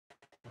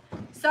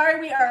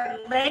Sorry we are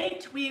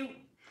late.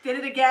 We did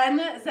it again.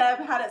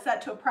 Zeb had it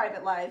set to a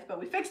private live, but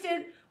we fixed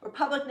it. We're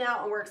public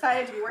now and we're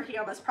excited to be working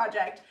on this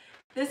project.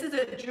 This is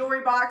a jewelry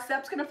box.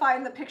 Zeb's gonna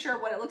find the picture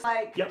of what it looks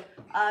like. Yep.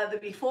 The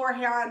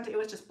beforehand, it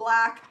was just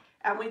black.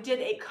 And we did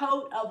a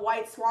coat of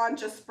white swan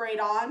just sprayed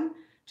on,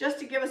 just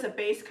to give us a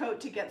base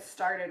coat to get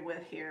started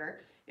with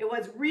here. It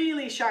was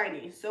really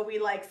shiny, so we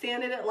like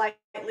sanded it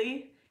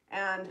lightly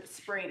and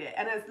sprayed it.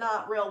 And it's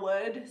not real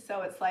wood,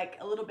 so it's like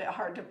a little bit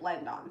hard to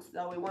blend on.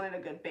 So we wanted a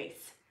good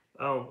base.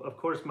 Oh, of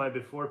course my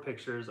before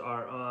pictures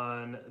are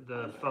on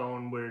the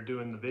phone we're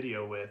doing the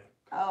video with.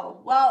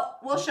 Oh, well,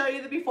 we'll show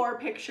you the before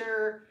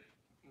picture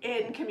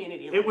in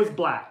community later. It was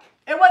black.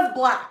 It was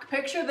black.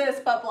 Picture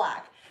this, but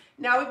black.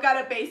 Now we've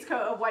got a base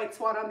coat of white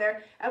swan on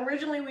there. And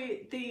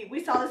originally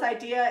we saw this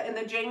idea in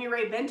the Jami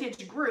Ray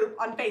Vintage group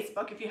on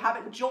Facebook. If you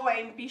haven't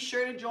joined, be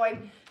sure to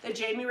join the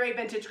Jami Ray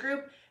Vintage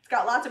group. It's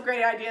got lots of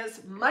great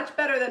ideas, much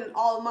better than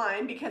all of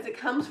mine because it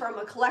comes from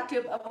a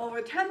collective of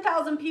over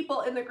 10,000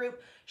 people in the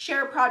group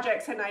share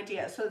projects and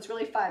ideas. So it's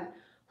really fun.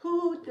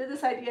 Who did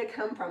this idea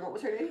come from? What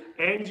was her name?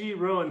 Angie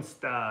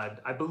Roenstad.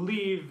 I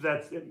believe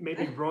that's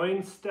maybe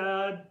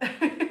Roenstad.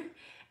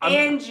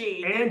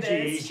 Angie did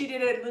this. She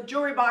did a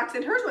jewelry box,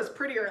 and hers was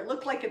prettier. It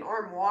looked like an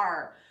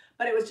armoire,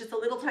 but it was just a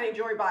little tiny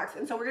jewelry box.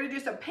 And so we're going to do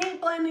some paint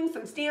blending,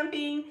 some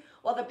stamping.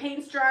 While the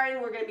paint's drying,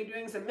 we're going to be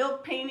doing some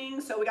milk painting.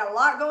 So we got a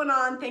lot going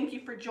on. Thank you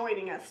for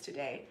joining us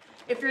today.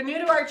 If you're new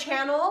to our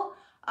channel,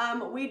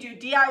 we do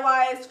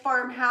DIYs,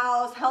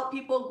 farmhouse, help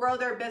people grow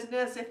their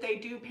business if they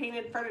do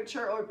painted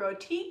furniture or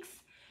boutiques.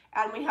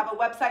 And we have a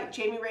website,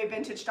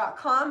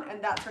 jamirayvintage.com,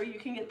 and that's where you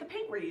can get the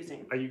paint we're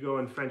using. Are you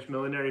going French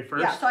millinery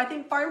first? Yeah, so I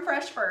think farm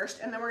fresh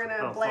first, and then we're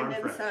gonna blend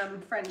in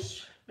some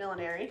French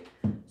millinery.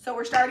 So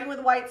we're starting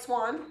with white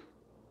swan.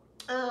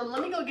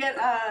 Let me go get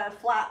a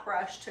flat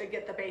brush to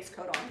get the base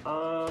coat on.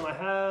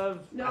 Oh,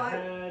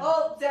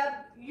 Zeb,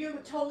 you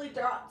totally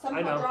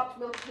somehow dropped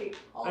milk paint.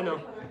 I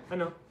know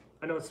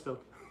it's spilled.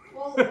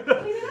 Well, clean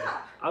it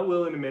up. I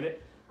will in a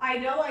minute. I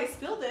know I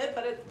spilled it,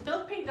 but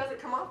milk paint doesn't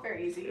come off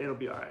very easy. It'll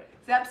be all right.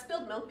 Zeb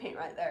spilled milk paint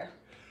right there.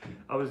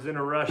 I was in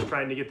a rush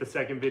trying to get the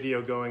second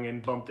video going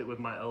and bumped it with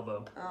my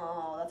elbow.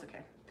 Oh, that's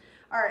okay.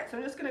 All right, so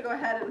I'm just gonna go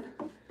ahead and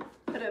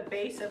put a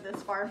base of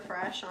this Farm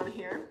Fresh on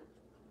here.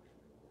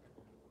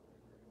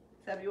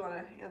 Zeb, you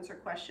wanna answer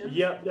questions?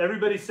 Yep,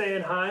 everybody's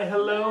saying hi.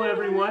 Hello,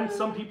 everyone.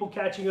 Some people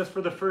catching us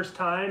for the first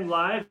time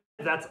live.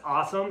 That's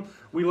awesome.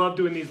 We love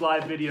doing these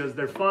live videos.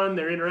 They're fun,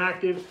 they're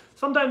interactive.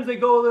 Sometimes they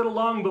go a little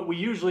long, but we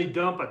usually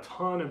dump a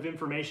ton of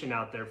information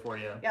out there for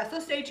you. Yeah, so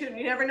stay tuned.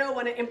 You never know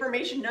when an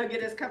information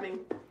nugget is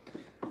coming.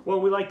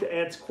 Well, we like to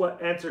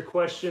answer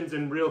questions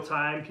in real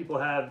time. People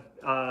have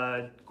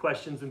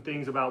questions and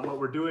things about what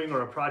we're doing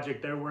or a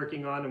project they're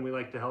working on, and we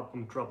like to help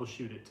them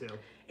troubleshoot it too.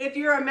 If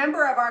you're a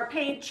member of our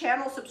paid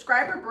channel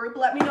subscriber group,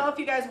 let me know if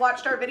you guys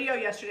watched our video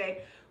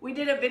yesterday. We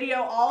did a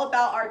video all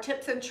about our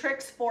tips and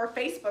tricks for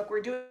Facebook.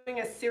 We're doing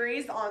a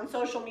series on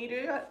social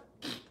media.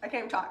 I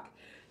can't even talk.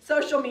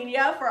 Social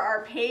media for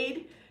our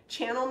paid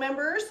channel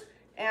members.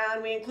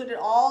 And we included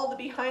all the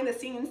behind the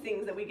scenes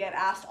things that we get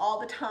asked all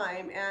the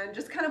time and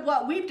just kind of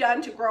what we've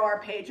done to grow our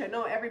page. I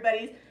know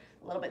everybody's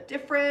a little bit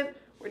different.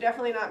 We're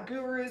definitely not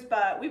gurus,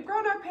 but we've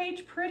grown our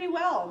page pretty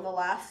well in the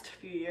last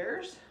few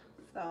years.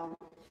 So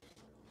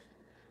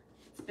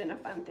it's been a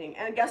fun thing.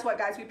 And guess what,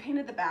 guys? We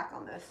painted the back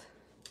on this.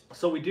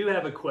 So we do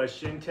have a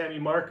question. Tammy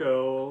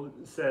Marco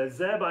says,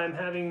 Zeb, I'm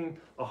having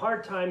a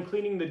hard time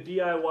cleaning the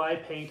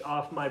DIY paint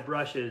off my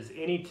brushes.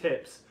 Any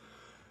tips?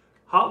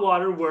 Hot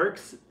water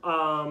works.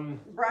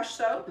 Brush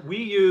soap? We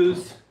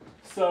use,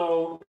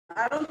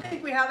 I don't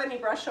think we have any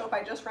brush soap.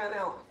 I just ran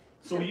out.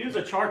 So we use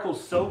a charcoal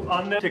soap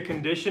on them to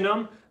condition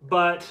them,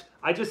 but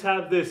I just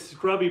have this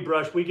scrubby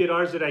brush. We get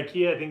ours at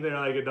IKEA. I think they're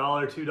like $1,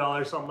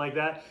 $2, something like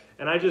that.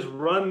 And I just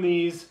run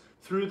these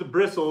through the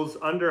bristles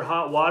under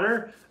hot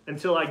water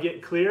until I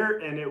get clear,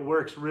 and it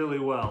works really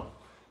well.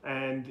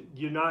 And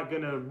you're not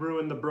gonna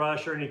ruin the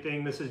brush or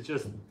anything. This is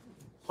just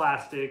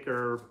plastic,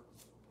 or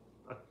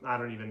I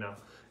don't even know.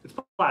 It's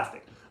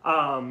plastic.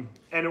 And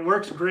it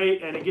works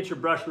great, and it gets your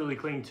brush really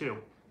clean too.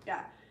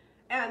 Yeah,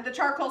 and the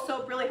charcoal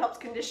soap really helps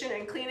condition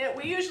and clean it.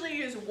 We usually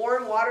use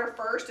warm water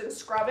first and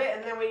scrub it,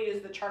 and then we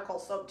use the charcoal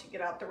soap to get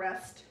out the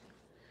rest.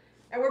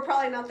 And we're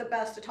probably not the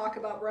best to talk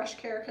about brush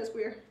care because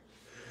we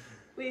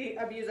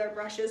abuse our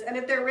brushes, and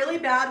if they're really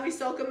bad, we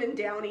soak them in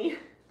Downy.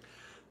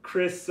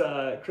 Chris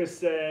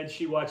said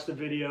she watched the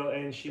video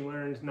and she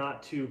learned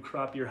not to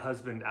crop your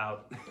husband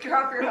out.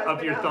 Crop your husband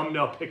of your out.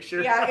 Thumbnail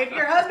picture. Yeah, if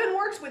your husband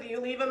works with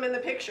you, leave him in the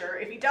picture.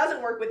 If he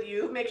doesn't work with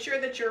you, make sure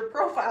that your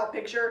profile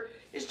picture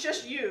is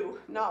just you,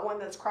 not one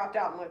that's cropped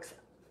out and looks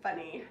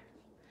funny.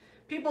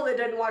 People that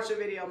didn't watch the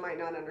video might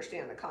not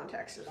understand the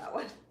context of that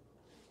one.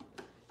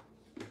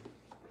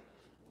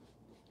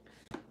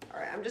 All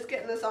right, I'm just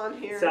getting this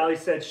on here. Sally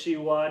said she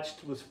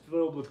watched, was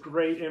filled with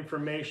great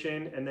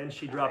information, and then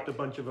she dropped a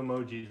bunch of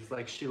emojis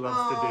like she loves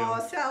to do.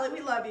 Oh, Sally, we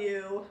love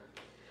you.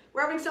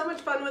 We're having so much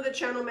fun with the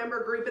channel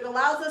member group. It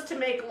allows us to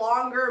make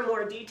longer,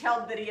 more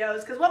detailed videos,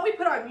 because what we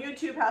put on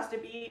YouTube has to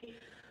be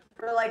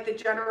for like the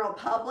general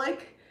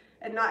public.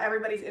 And not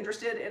everybody's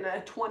interested in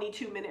a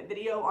 22-minute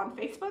video on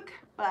Facebook,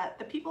 but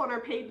the people in our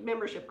paid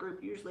membership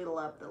group usually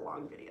love the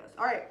long videos.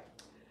 All right,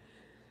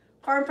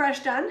 farm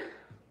fresh done.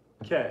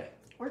 Okay.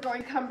 We're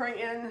going to come bring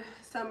in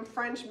some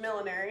French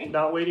millinery.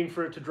 Not waiting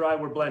for it to dry,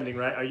 we're blending,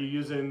 right? Are you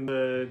using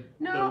the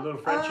little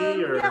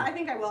Frenchie? Or? Yeah, I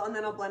think I will, and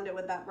then I'll blend it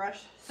with that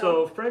brush.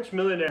 So French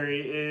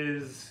millinery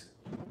is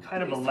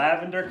kind of a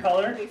lavender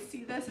color. Can you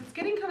see this? It's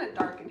getting kind of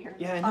dark in here.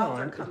 Yeah, I Clouds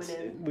know. are coming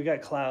in. We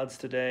got clouds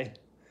today.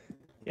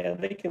 Yeah,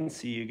 they can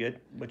see you good,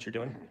 what you're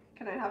doing.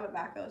 Can I have it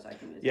back though so I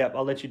can use it? Yep,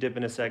 I'll let you dip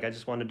in a sec. I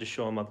just wanted to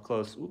show them up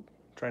close. Oop,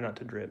 try not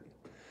to drip.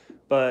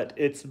 But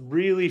it's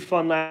really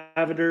fun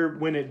lavender.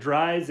 When it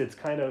dries, it's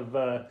kind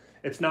of,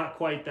 it's not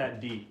quite that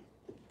deep.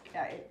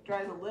 Yeah, it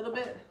dries a little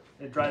bit.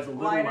 It dries a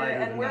little lighter, lighter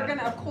and than we're that.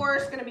 gonna, of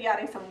course, be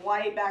adding some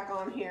white back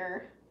on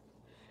here.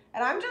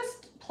 And I'm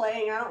just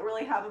playing. I don't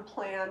really have a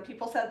plan.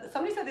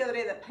 Somebody said the other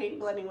day that paint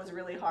blending was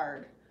really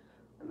hard.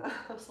 And I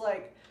was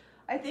like,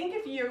 I think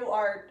if you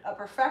are a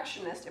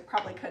perfectionist, it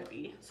probably could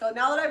be. So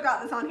now that I've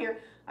got this on here,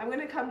 I'm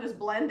gonna come just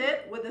blend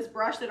it with this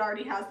brush that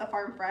already has the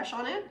Farm Fresh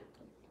on it.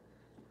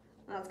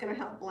 And that's gonna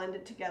help blend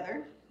it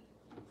together.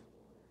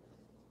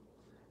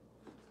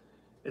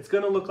 It's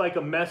gonna look like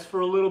a mess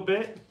for a little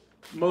bit.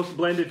 Most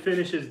blended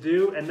finishes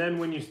do, and then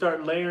when you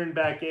start layering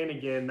back in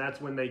again,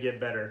 that's when they get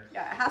better.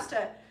 Yeah, it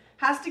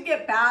has to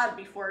get bad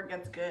before it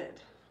gets good.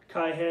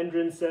 Kai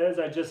Hendren says,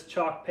 I just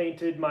chalk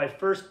painted my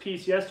first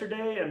piece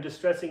yesterday. I'm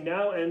distressing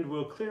now and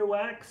will clear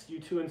wax. You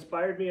two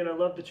inspired me and I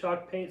love the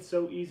chalk paint.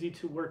 So easy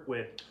to work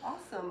with.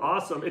 Awesome.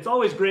 Awesome. It's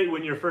always great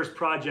when your first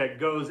project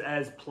goes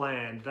as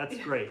planned. That's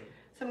great.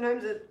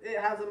 Sometimes it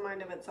has a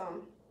mind of its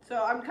own.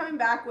 So I'm coming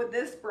back with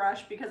this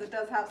brush because it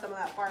does have some of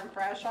that Farm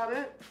Fresh on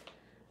it.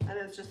 And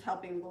it's just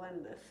helping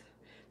blend this.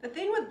 The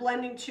thing with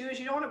blending too is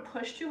you don't want to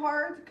push too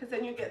hard because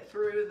then you get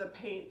through the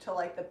paint to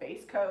like the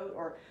base coat,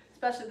 or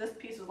especially this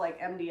piece was like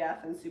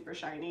MDF and super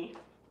shiny.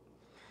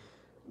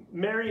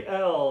 Mary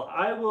L,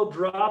 I will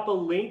drop a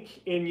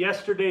link in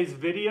yesterday's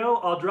video.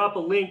 I'll drop a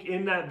link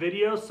in that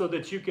video so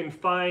that you can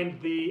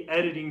find the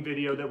editing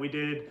video that we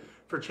did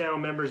for channel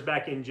members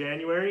back in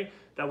January.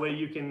 That way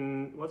you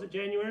can, was it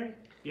January?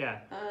 Yeah.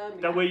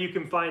 That way you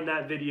can find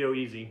that video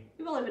easy.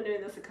 We've only been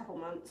doing this a couple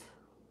months.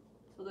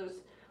 So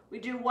we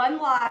do one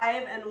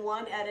live and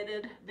one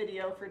edited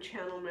video for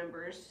channel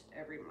members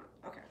every month.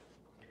 Okay,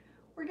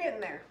 we're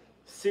getting there.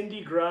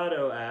 Cindy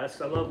Grotto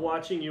asks, I love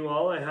watching you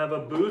all. I have a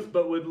booth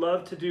but would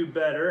love to do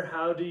better.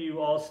 How do you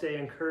all stay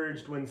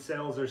encouraged when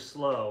sales are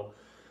slow?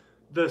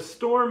 The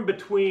storm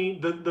between,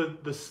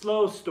 the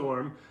slow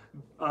storm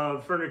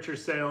of furniture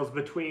sales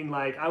between,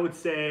 like, I would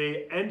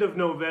say end of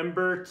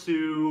November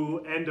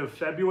to end of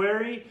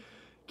February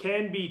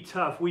can be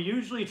tough. We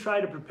usually try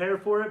to prepare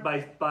for it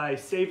by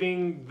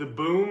saving the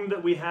boom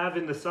that we have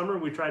in the summer.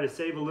 We try to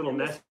save a little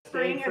nest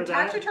egg for that.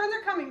 Tax returns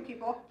are coming,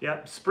 people.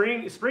 Yep,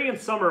 spring and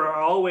summer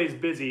are always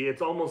busy.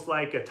 It's almost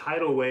like a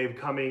tidal wave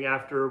coming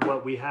after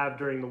what we have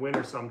during the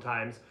winter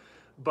sometimes.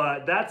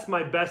 But that's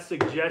my best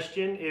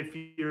suggestion. If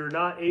you're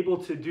not able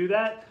to do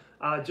that,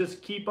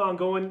 just keep on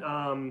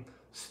going.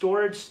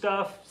 Storage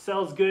stuff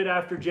sells good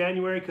after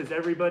January because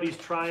everybody's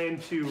trying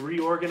to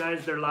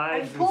reorganize their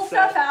lives. And pull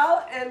stuff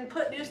out and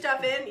put new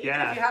stuff in, even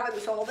Yeah. if you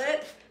haven't sold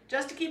it,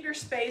 just to keep your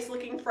space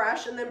looking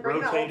fresh, and then bring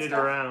that old Rotate it stuff.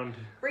 around.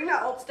 Bring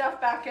that old stuff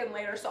back in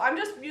later. So I'm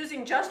just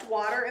using just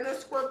water in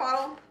this squirt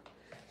bottle.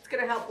 It's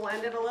gonna help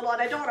blend it a little,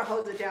 and I don't want to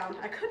hose it down.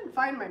 I couldn't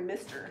find my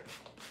mister.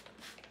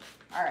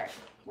 All right,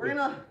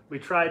 we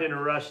tried in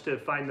a rush to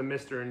find the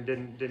mister and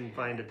didn't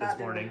find it this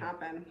morning. That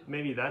didn't happen.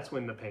 Maybe that's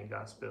when the paint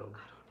got spilled.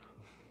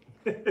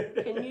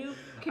 Can you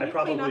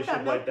probably clean up should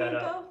that milk wipe that paint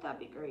up. though? That'd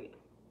be great.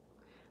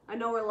 I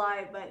know we're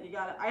live, but you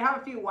gotta. I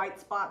have a few white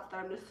spots that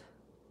I'm just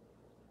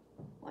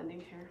blending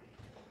here.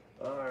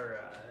 All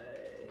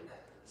right.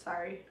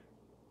 Sorry.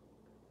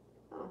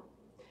 Oh,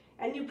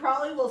 and you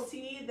probably will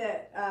see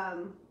that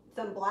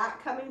some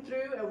black coming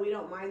through, and we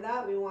don't mind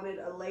that. We wanted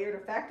a layered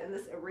effect, and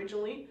this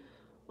originally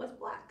was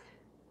black.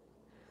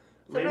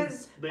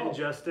 Lynn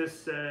Justice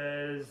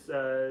says,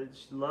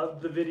 she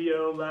loved the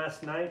video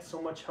last night.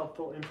 So much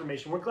helpful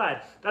information. We're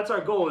glad. That's our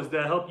goal, is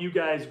to help you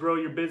guys grow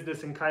your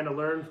business and kind of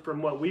learn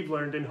from what we've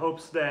learned in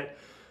hopes that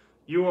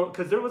you won't,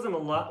 because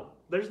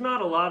there's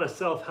not a lot of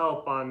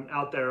self-help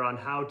out there on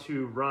how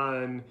to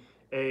run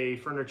a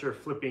furniture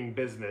flipping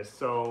business.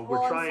 So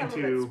we're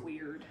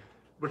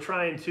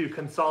trying to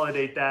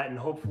consolidate that, and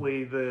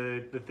hopefully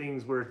the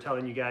things we're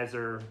telling you guys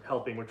are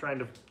helping. We're trying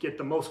to get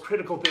the most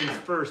critical things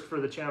first for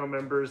the channel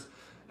members,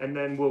 and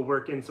then we'll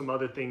work in some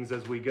other things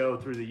as we go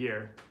through the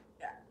year.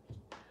 Yeah.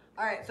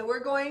 All right, so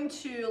we're going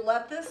to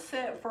let this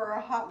sit for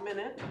a hot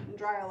minute and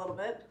dry a little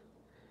bit.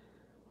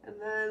 And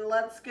then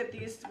let's get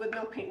these with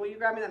milk paint. Will you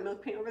grab me that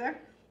milk paint over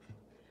there?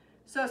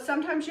 So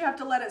sometimes you have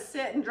to let it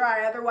sit and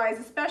dry, otherwise,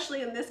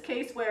 especially in this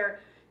case where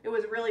it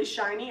was really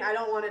shiny, I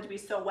don't want it to be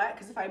so wet,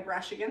 because if I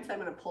brush against it, I'm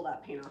going to pull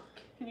that paint off.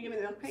 Can you give me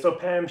the milk paint? So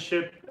Pam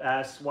Ship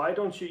asks, why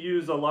don't you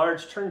use a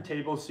large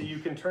turntable so you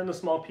can turn the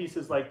small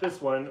pieces like this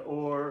one,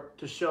 or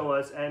to show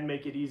us and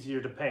make it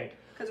easier to paint?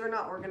 because we're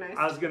not organized.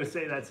 I was gonna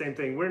say that same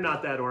thing. We're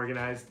not that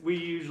organized. We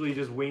usually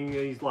just wing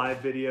these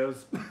live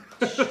videos.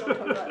 Shh, don't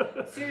talk about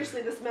it.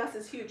 Seriously, this mess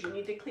is huge. You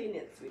need to clean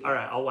it, sweetie. All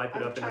right, I'll wipe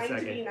it up in a I'm trying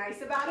second. to be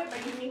nice about it,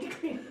 but you need to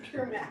clean up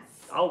your mess.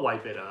 I'll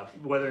wipe it up,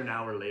 whether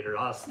now or later.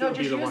 I'll still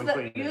be the one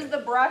cleaning it. Use the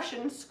brush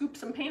and scoop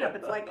some paint up.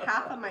 It's like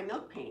half of my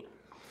milk paint.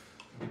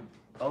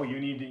 Oh, you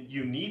need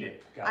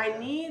it. Gotcha. I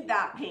need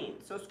that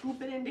paint, so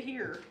scoop it into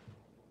here.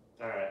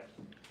 All right.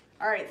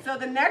 All right, so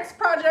the next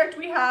project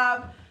we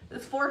have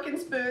this fork and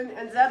spoon,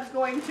 and Zeb's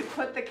going to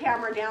put the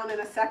camera down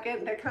in a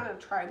second. They're kind of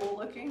tribal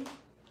looking.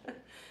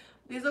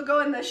 These will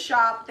go in the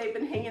shop. They've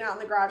been hanging out in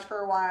the garage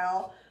for a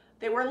while.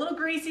 They were a little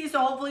greasy, so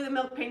hopefully the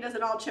milk paint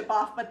doesn't all chip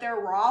off, but they're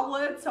raw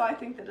wood, so I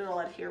think that it'll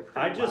adhere pretty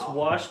well. I just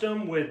washed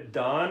them with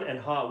Dawn and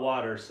hot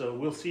water, so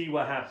we'll see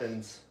what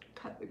happens.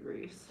 Cut the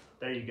grease.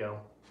 There you go.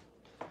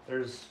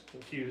 There's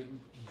a few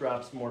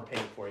drops more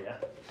paint for you.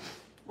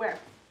 Where?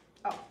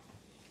 Oh.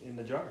 In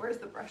the jar. Where's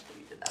the brush that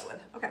you did that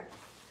with? Okay.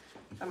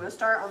 I'm going to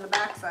start on the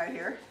back side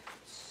here.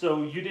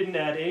 So you didn't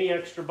add any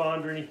extra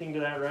bond or anything to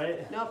that,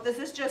 right? Nope, this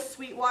is just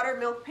Sweetwater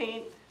milk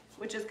paint,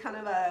 which is kind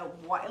of a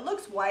white. It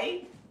looks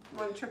white.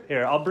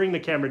 Here, I'll bring the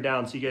camera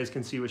down so you guys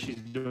can see what she's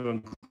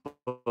doing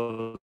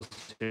close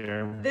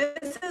here.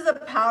 This is a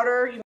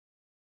powder,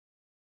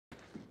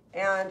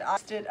 and I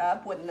mixed it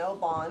up with no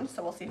bond,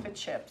 so we'll see if it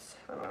chips.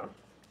 I don't know.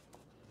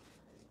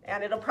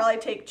 And it'll probably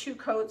take 2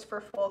 coats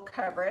for full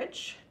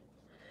coverage.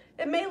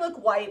 It may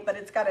look white, but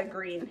it's got a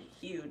green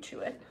hue to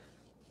it.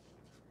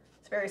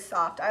 It's very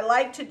soft. I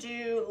like to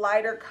do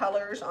lighter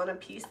colors on a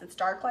piece that's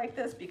dark like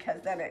this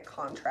because then it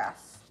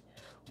contrasts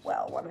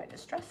well when I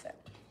distress it.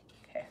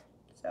 Okay,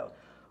 so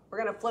we're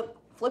gonna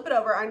flip it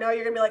over. I know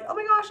you're gonna be like, oh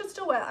my gosh, it's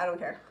still wet. I don't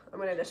care. I'm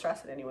gonna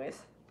distress it anyways.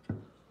 And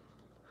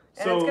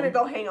so, it's gonna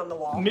go hang on the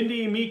wall.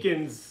 Mindy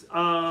Meekins,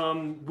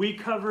 we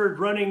covered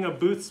running a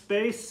booth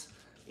space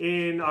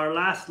in our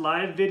last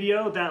live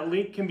video. That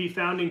link can be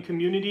found in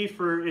community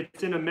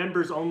it's in a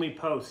members only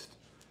post.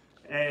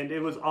 And it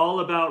was all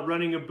about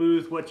running a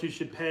booth, what you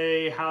should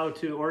pay, how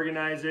to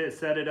organize it,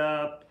 set it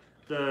up,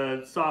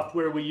 the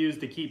software we use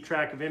to keep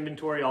track of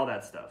inventory, all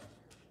that stuff.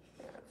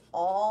 Yeah, it's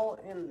all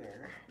in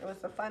there. It was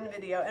a fun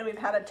video and we've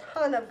had a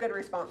ton of good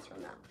response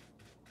from that.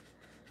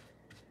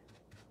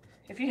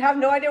 If you have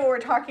no idea what we're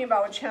talking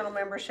about with channel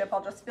membership,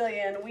 I'll just fill you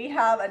in. We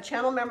have a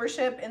channel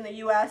membership in the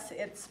US.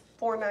 It's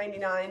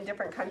 $4.99.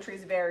 Different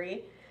countries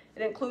vary.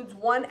 It includes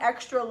 1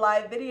 extra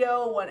live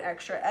video, 1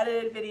 extra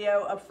edited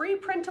video, a free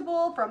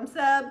printable from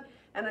Zeb,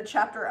 and a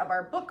chapter of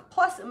our book,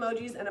 plus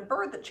emojis and a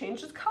bird that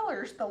changes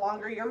colors the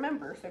longer you're a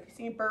member. So if you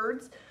see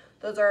birds,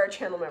 those are our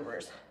channel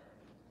members.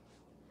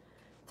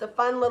 It's a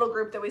fun little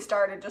group that we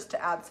started just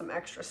to add some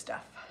extra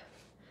stuff.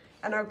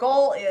 And our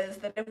goal is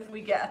that if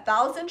we get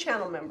 1,000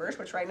 channel members,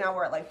 which right now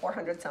we're at like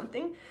 400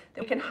 something,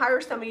 then we can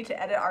hire somebody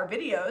to edit our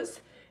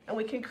videos and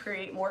we can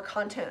create more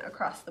content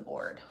across the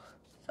board.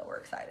 So we're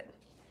excited.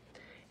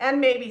 And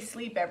maybe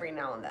sleep every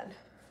now and then.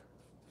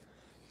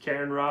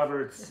 Karen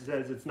Roberts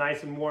says it's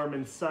nice and warm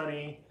and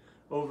sunny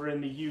over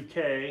in the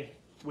UK,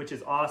 which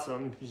is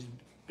awesome. She's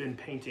been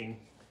painting.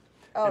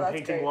 Oh, and that's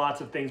painting great. Lots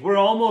of things.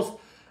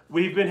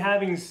 We've been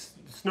having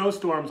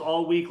snowstorms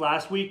all week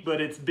last week, but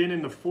it's been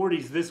in the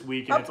 40s this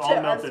week and it's all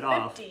melted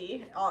off.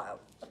 50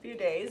 a few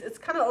days. It's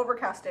kind of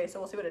overcast day, so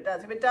we'll see what it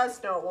does. If it does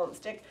snow, it won't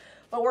stick.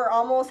 But we're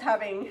almost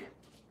having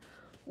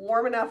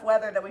warm enough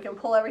weather that we can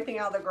pull everything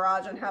out of the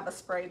garage and have a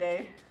spray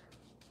day.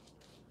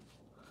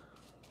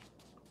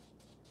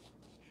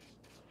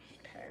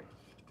 Okay.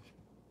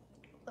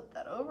 Flip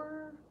that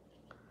over.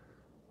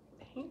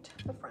 Paint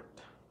the front.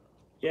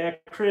 Yeah,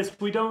 Chris,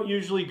 we don't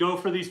usually go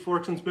for these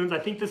forks and spoons. I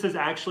think this is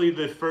actually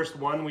the first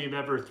one we've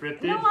ever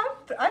thrifted. No,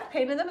 I've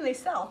painted them and they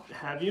sell.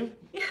 Have you?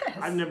 Yes.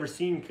 I've never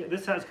seen,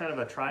 this has kind of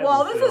a tribal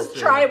Well, this feel is to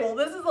it. tribal.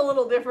 This is a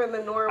little different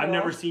than normal. I've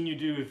never seen you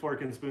do a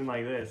fork and spoon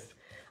like this.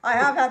 I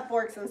have had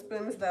forks and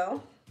spoons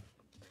though.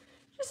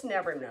 Just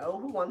never know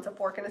who wants a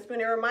fork and a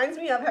spoon. It reminds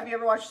me of, have you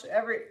ever watched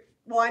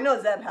well, I know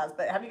Zeb has,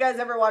 but have you guys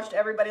ever watched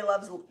Everybody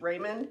Loves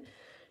Raymond?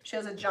 She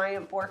has a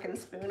giant fork and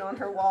spoon on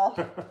her wall.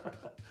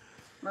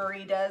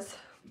 Marie does.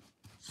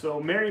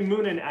 So Mary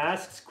Moonen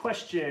asks,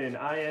 question,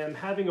 I am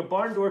having a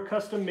barn door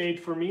custom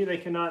made for me. They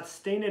cannot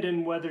stain it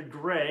in weathered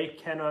gray.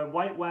 Can I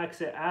white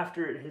wax it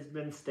after it has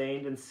been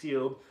stained and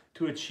sealed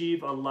to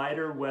achieve a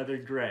lighter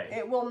weathered gray?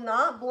 It will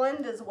not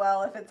blend as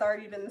well if it's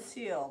already been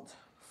sealed.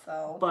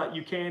 So. But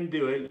you can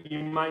do it. You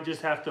might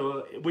just have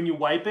to, when you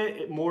wipe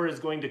it, more is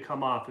going to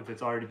come off if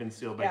it's already been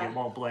sealed. Like it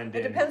won't blend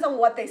in. It depends on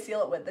what they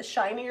seal it with. The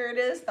shinier it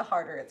is, the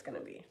harder it's going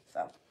to be.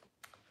 So.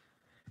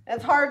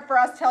 It's hard for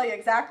us to tell you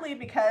exactly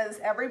because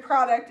every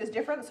product is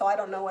different, so I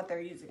don't know what they're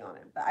using on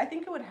it. But I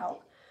think it would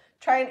help.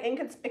 Try an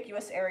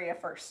inconspicuous area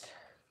first.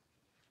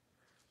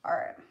 All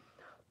right.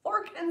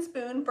 Fork and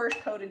spoon first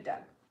coated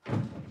done.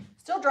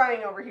 Still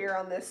drying over here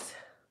on this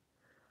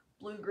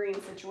blue-green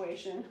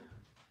situation.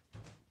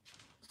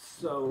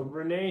 So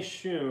Renee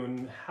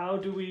Schoon, how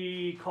do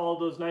we call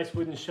those nice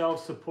wooden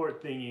shelf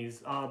support thingies?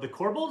 The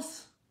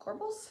corbels?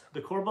 Corbels?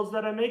 The corbels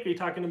that I make? Are you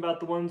talking about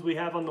the ones we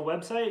have on the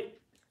website?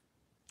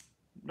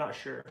 Not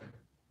sure.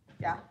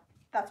 Yeah.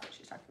 That's what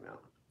she's talking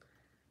about.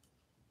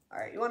 All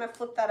right, you want to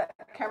flip that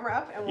camera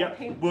up and we'll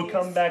paint we'll these.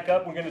 come back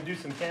up. We're going to do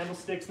some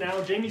candlesticks now.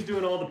 Jamie's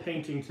doing all the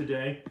painting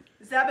today.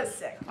 Zeb is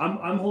sick.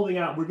 I'm holding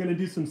out. We're going to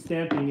do some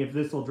stamping if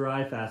this will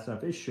dry fast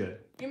enough. It should.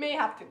 You may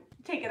have to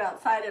take it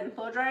outside and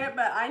blow dry it,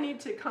 but I need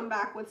to come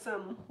back with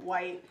some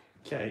white.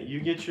 Okay, you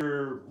get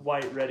your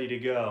white ready to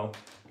go.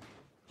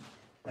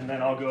 And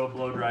then I'll go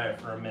blow dry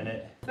it for a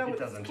minute. So it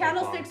doesn't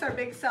candlesticks are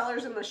big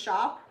sellers in the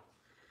shop,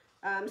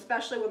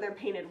 especially when they're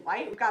painted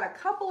white. We've got a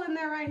couple in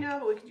there right now,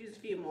 but we could use a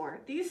few more.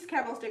 These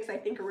candlesticks, I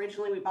think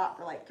originally we bought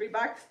for like $3,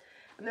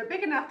 and they're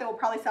big enough that will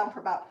probably sell for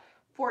about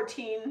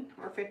 $14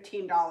 or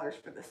 $15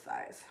 for this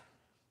size.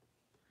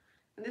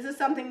 And this is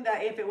something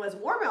that if it was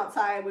warm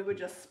outside, we would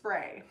just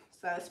spray.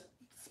 So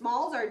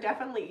smalls are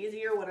definitely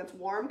easier when it's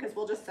warm because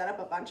we'll just set up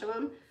a bunch of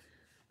them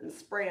and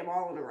spray them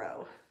all in a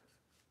row.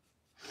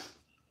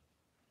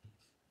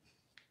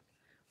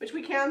 Which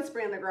we can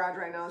spray in the garage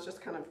right now. It's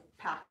just kind of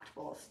packed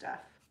full of stuff.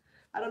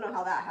 I don't know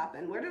how that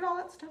happened. Where did all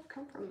that stuff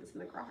come from? It's in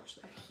the garage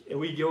though.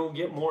 We go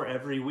get more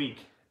every week.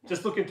 Yeah.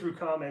 Just looking through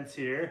comments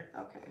here.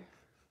 Okay.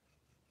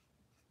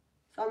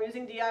 So I'm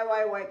using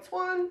DIY White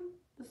Swan.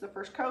 This is the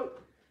first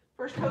coat.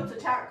 First coat's a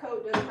tack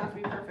coat. Doesn't have to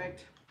be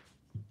perfect.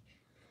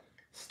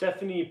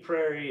 Stephanie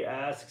Prairie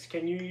asks,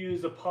 can you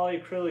use a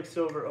polyacrylic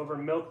silver over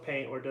milk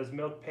paint, or does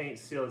milk paint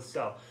seal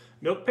itself?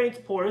 Milk paint's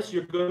porous.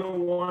 You're going to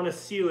want to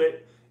seal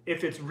it.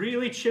 If it's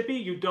really chippy,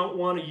 you don't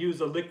want to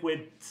use a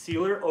liquid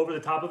sealer over the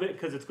top of it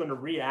because it's going to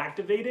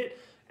reactivate it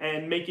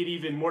and make it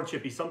even more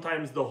chippy.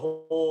 Sometimes the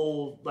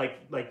whole,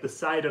 like the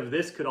side of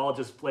this could all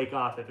just flake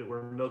off if it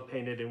were milk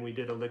painted and we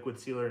did a liquid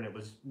sealer and it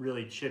was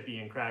really chippy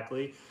and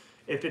crackly.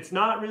 If it's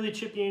not really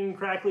chippy and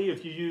crackly,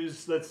 if you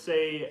use, let's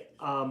say,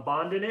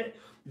 Bond in it,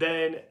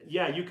 then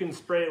yeah, you can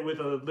spray it with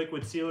a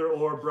liquid sealer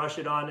or brush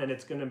it on and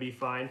it's going to be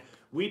fine.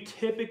 We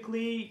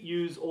typically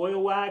use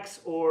oil wax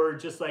or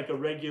just like a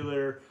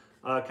regular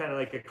kind of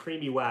like a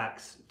creamy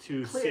wax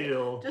to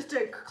seal. Just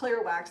a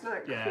clear wax,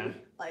 not cream,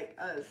 like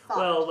a soft.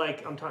 Well,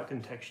 like I'm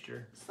talking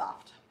texture.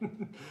 Soft.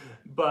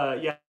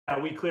 But yeah,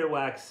 we clear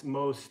wax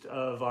most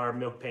of our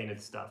milk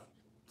painted stuff.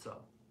 So,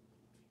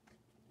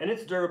 and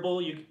it's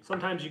durable.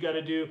 Sometimes you got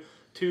to do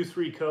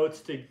 2-3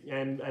 coats to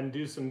and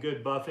do some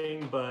good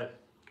buffing, but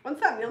once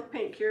that milk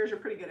paint cures, you're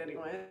pretty good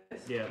anyways.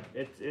 Yeah,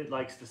 it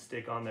likes to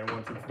stick on there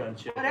once it's done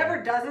chipping.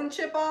 Whatever doesn't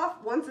chip off,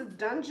 once it's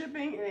done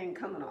chipping, it ain't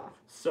coming off.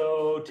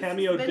 So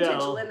Tammy Odell.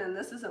 Vintage linen.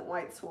 This isn't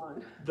White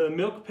Swan. The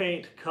milk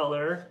paint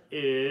color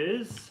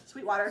is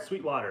Sweetwater.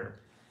 Sweetwater.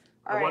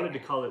 I wanted to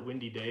call it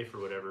Windy Day for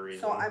whatever reason.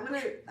 So I'm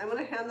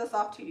gonna hand this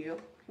off to you.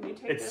 Can you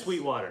take this? It's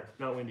Sweetwater,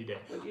 not Windy Day.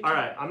 All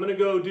right, I'm gonna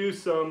go do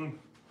some.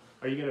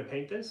 Are you gonna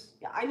paint this?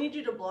 Yeah, I need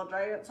you to blow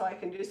dry it so I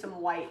can do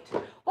some white.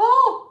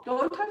 Oh,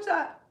 don't touch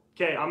that.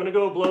 Okay, I'm gonna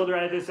go blow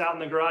dry this out in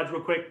the garage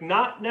real quick.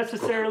 Not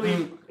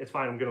necessarily, it's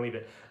fine, I'm gonna leave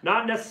it.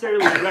 Not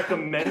necessarily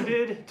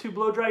recommended to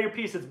blow dry your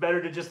piece. It's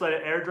better to just let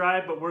it air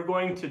dry, but we're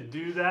going to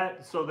do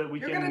that so that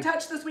we You're gonna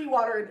touch the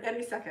Sweetwater in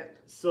any second.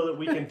 So that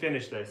we can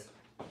finish this.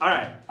 All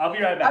right, I'll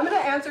be right back. I'm gonna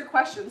answer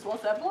questions while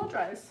Seth blow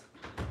dries.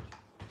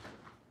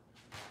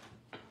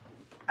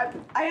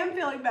 I am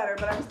feeling better,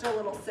 but I'm still a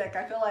little sick.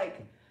 I feel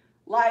like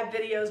live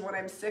videos when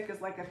I'm sick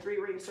is like a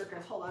 3-ring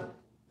circus. Hold on,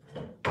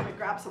 let me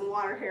grab some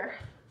water here.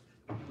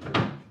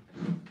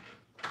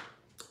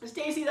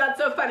 Stacy, that's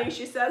so funny.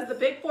 She says, the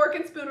big fork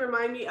and spoon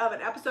remind me of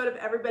an episode of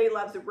Everybody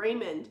Loves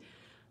Raymond.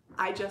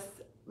 I just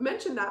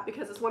mentioned that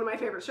because it's one of my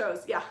favorite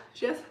shows. Yeah,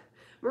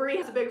 Marie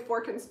has a big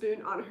fork and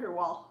spoon on her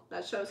wall.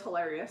 That show's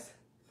hilarious.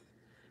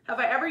 Have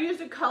I ever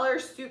used a color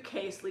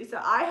suitcase,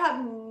 Lisa? I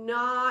have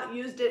not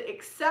used it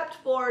except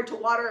for to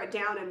water it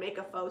down and make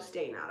a faux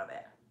stain out of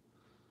it.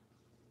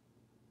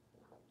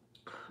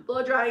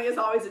 Blow drying is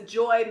always a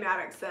joy,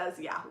 Maddox says.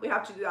 Yeah, we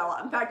have to do that a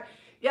lot. In fact,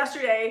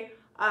 yesterday,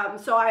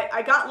 so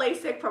I got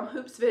LASIK from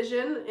Hoops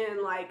Vision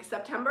in like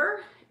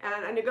September,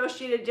 and I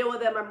negotiated a deal with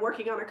them. I'm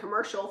working on a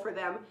commercial for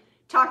them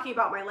talking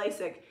about my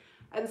LASIK.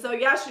 And so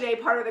yesterday,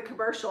 part of the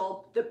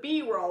commercial, the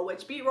B-roll,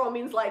 which B-roll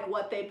means like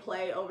what they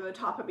play over the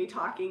top of me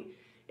talking,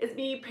 is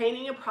me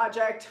painting a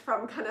project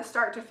from kind of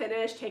start to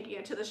finish, taking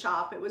it to the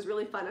shop. It was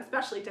really fun,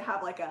 especially to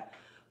have like a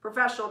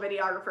professional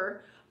videographer.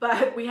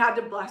 But we had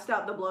to bust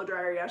out the blow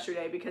dryer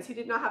yesterday because he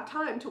did not have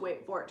time to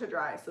wait for it to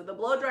dry. So the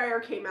blow dryer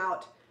came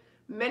out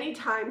many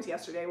times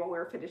yesterday while we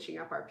were finishing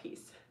up our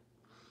piece.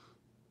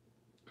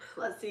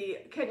 Let's see,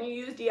 can you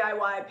use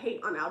DIY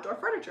paint on outdoor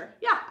furniture?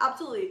 Yeah,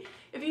 absolutely.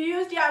 If you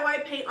use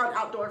DIY paint on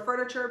outdoor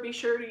furniture, be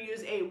sure to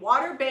use a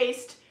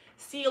water-based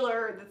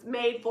sealer that's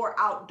made for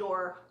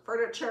outdoor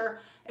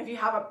furniture. If you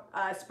have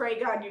a spray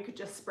gun, you could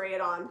just spray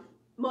it on.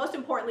 Most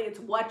importantly, it's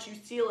what you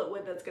seal it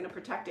with that's going to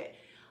protect it.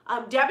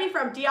 Debbie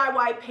from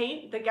DIY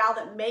Paint, the gal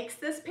that makes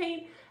this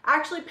paint,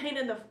 actually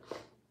painted the,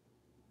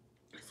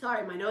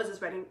 sorry, my nose is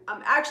running,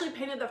 actually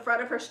painted the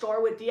front of her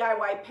store with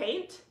DIY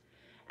paint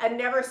and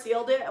never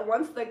sealed it. And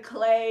once the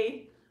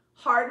clay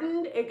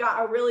hardened, it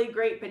got a really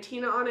great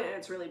patina on it, and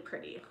it's really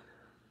pretty.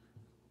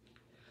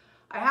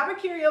 I have a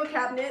curio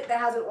cabinet that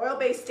has an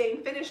oil-based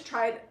stain finish.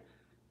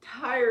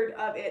 Tired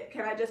of it.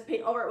 Can I just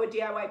paint over it with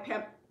DIY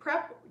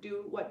prep,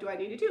 what do I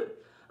need to do?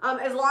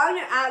 As long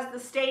as the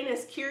stain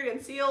is cured and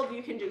sealed,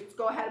 you can just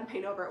go ahead and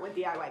paint over it with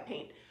DIY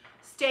paint.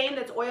 Stain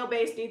that's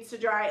oil-based needs to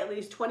dry at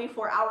least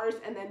 24 hours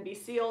and then be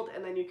sealed,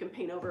 and then you can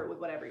paint over it with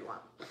whatever you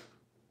want.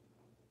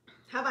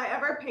 Have I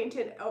ever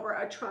painted over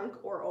a trunk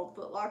or old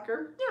Foot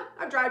Locker? Yeah,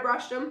 I've dry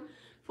brushed them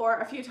for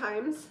a few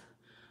times.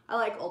 I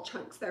like old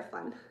trunks, they're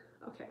fun.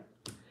 Okay,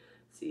 let's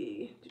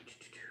see.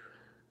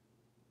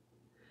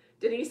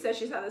 Denise says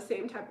she's had the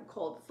same type of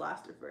cold that's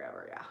lasted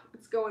forever. Yeah,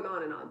 it's going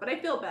on and on, but I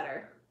feel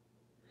better.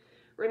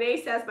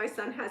 Renee says my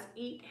son has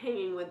eat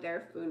hanging with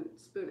their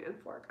spoon and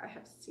fork. I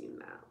have seen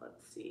that.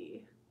 Let's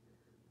see.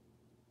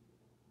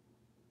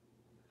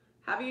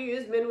 Have you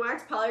used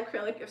Minwax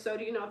polyacrylic? If so,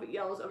 do you know if it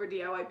yellows over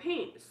DIY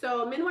paint?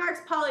 So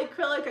Minwax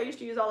polyacrylic I used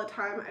to use all the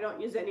time. I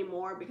don't use it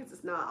anymore because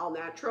it's not all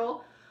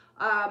natural.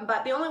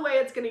 But the only way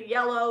it's going to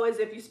yellow is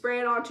if you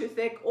spray it on too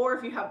thick or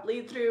if you have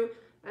bleed through,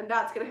 and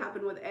that's going to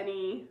happen with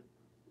any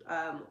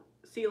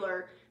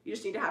sealer. You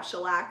just need to have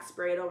shellac,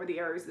 spray it over the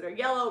areas that are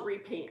yellow,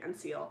 repaint and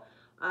seal.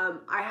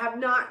 I have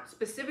not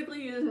specifically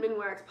used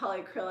Minwax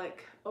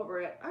polyacrylic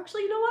over it.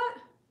 Actually, you know what?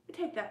 I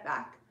take that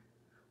back.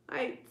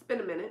 It's been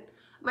a minute.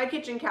 My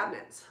kitchen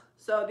cabinets.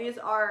 So these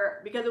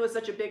are, because it was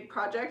such a big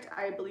project,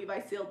 I believe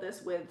I sealed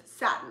this with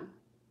satin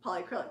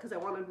polyacrylic because I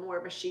wanted more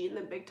of a sheen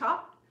than big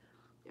top.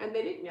 And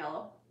they didn't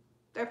yellow.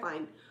 They're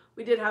fine.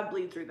 We did have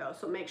bleed through though,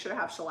 so make sure to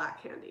have shellac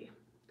handy.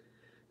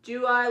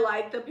 Do I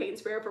like the paint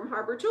sprayer from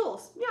Harbor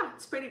Tools? Yeah,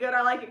 it's pretty good.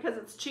 I like it because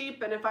it's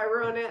cheap, and if I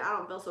ruin it, I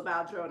don't feel so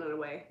bad throwing it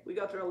away. We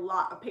go through a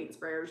lot of paint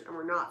sprayers, and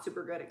we're not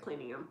super good at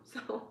cleaning them.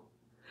 So,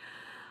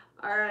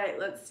 all right,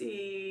 let's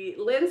see.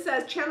 Lynn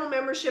says channel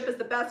membership is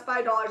the best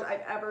 $5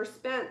 I've ever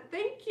spent.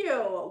 Thank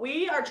you.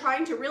 We are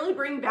trying to really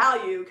bring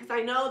value because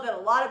I know that a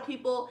lot of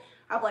people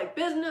have like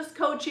business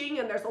coaching,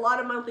 and there's a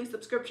lot of monthly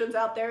subscriptions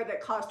out there that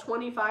cost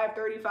 $25,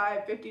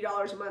 $35,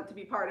 $50 a month to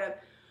be part of.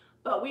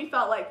 But we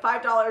felt like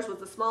 $5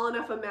 was a small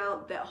enough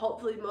amount that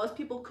hopefully most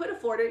people could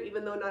afford it,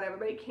 even though not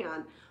everybody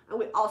can. And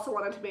we also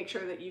wanted to make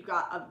sure that you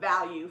got a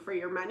value for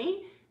your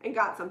money and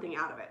got something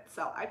out of it.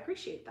 So I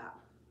appreciate that.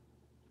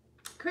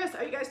 Chris,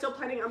 are you guys still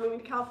planning on moving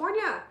to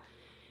California?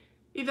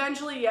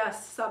 Eventually,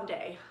 yes,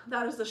 someday.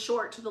 That is the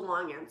short to the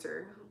long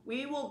answer.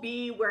 We will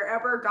be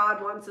wherever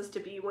God wants us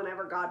to be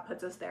whenever God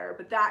puts us there,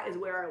 but that is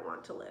where I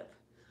want to live.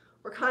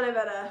 We're kind of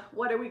at a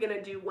what are we going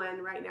to do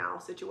when right now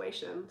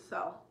situation.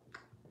 So.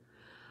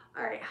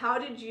 All right, how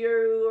did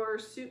your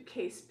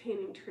suitcase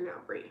painting turn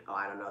out, Bree? Oh,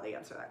 I don't know the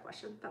answer to that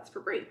question. That's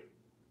for Bree.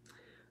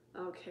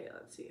 Okay,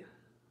 let's see.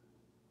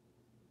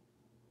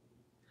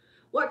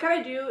 What can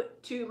I do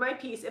to my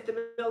piece if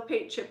the milk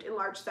paint chipped in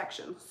large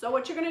sections? So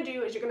what you're gonna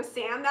do is you're gonna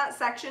sand that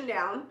section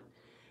down,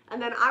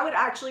 and then I would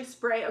actually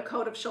spray a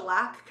coat of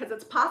shellac because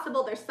it's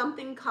possible there's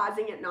something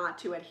causing it not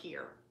to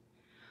adhere.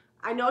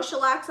 I know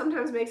shellac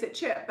sometimes makes it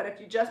chip, but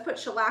if you just put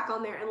shellac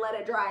on there and let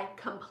it dry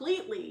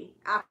completely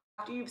after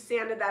you've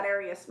sanded that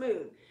area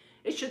smooth,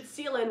 it should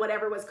seal in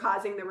whatever was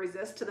causing the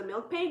resist to the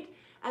milk paint,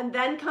 and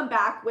then come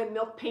back with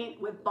milk paint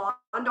with bond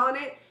on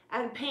it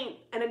and paint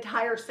an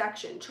entire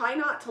section. Try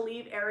not to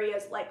leave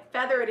areas, like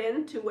feather it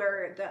in to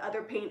where the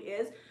other paint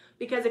is,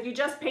 because if you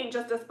just paint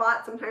just a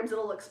spot, sometimes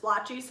it'll look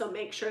splotchy, so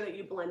make sure that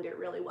you blend it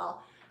really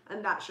well,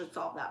 and that should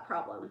solve that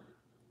problem.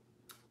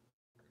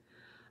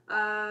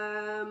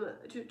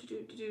 Let's see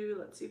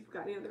if we've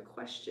got any other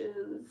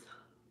questions.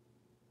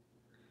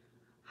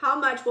 How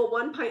much will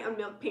 1 pint of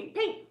milk paint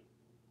paint?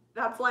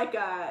 That's like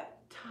a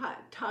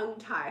tongue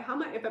tie. How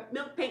much, if a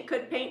milk paint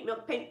could paint,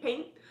 milk paint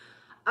paint?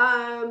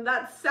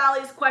 That's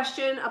Sally's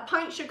question. A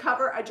pint should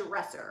cover a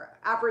dresser,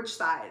 average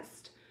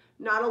sized,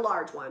 not a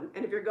large one.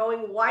 And if you're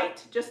going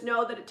white, just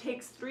know that it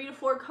takes 3 to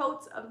 4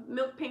 coats of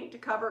milk paint to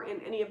cover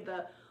in any of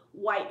the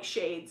white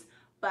shades.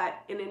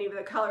 But in any of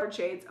the colored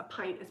shades, a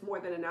pint is more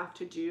than enough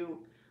to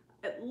do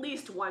at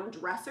least 1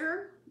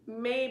 dresser,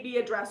 maybe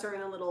a dresser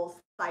and a little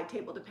side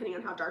table, depending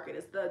on how dark it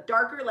is. The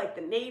darker, like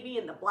the navy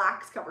and the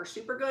blacks, cover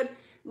super good,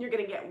 and you're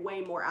gonna get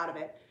way more out of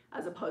it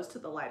as opposed to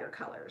the lighter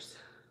colors.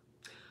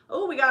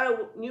 Oh, we got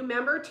a new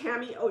member,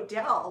 Tammy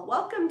Odell.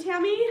 Welcome,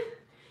 Tammy.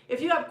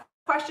 If you have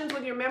questions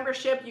with your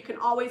membership, you can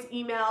always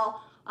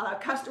email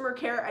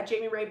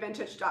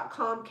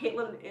customercare@jamirayvintage.com.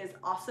 Caitlin is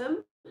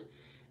awesome,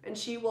 and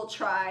she will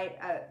try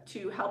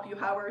to help you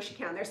however she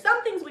can. There's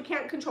some things we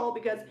can't control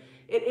because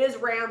it is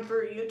ran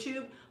through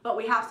YouTube, but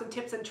we have some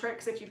tips and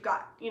tricks. If you've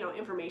got, you know,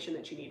 information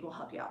that you need, we'll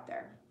help you out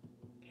there.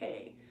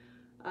 Okay.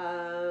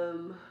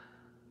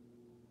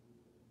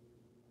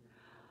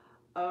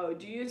 Oh,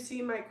 do you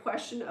see my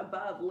question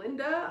above,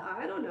 Linda?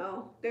 I don't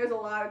know. There's a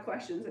lot of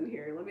questions in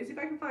here. Let me see if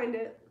I can find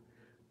it.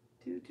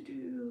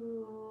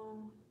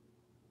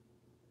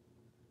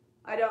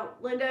 I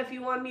don't. Linda, if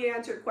you want me to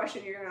answer a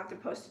question, you're gonna have to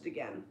post it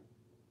again.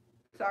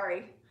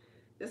 Sorry.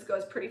 This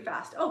goes pretty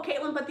fast. Oh,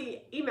 Caitlin put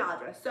the email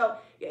address. So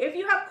if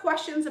you have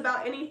questions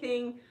about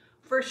anything,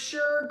 for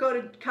sure go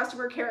to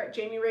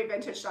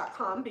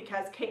customercare@jamirayvintage.com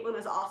because Caitlin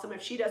is awesome.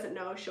 If she doesn't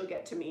know, she'll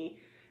get to me,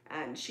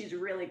 and she's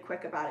really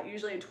quick about it.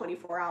 Usually in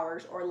 24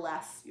 hours or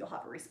less, you'll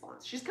have a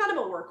response. She's kind of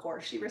a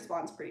workhorse. She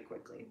responds pretty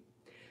quickly.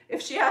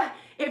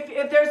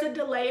 If there's a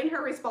delay in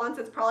her response,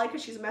 it's probably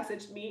because she's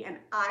messaged me and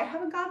I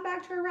haven't gotten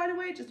back to her right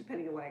away, just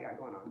depending on what I got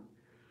going on.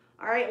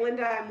 All right,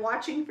 Linda, I'm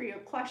watching for your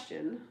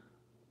question.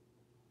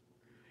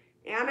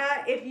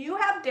 Anna, if you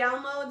have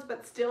downloads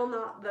but still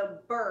not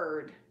the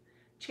bird,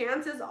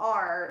 chances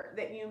are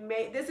that you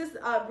may, this is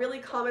a really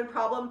common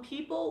problem.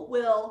 People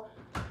will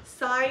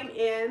sign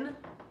in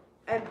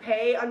and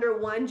pay under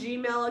one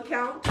Gmail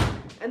account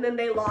and then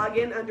they log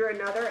in under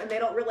another and they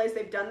don't realize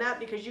they've done that,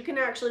 because you can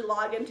actually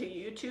log into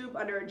YouTube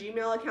under a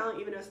Gmail account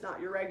even if it's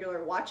not your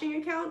regular watching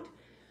account.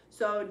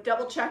 So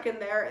double check in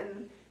there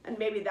and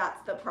maybe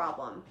that's the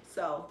problem.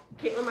 So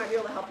Caitlin might be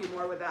able to help you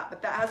more with that,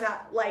 but that has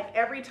that, like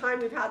every time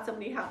we've had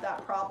somebody have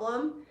that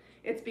problem,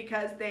 it's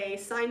because they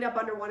signed up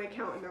under one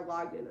account and they're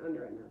logged in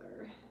under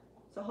another.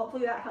 So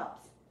hopefully that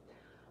helps.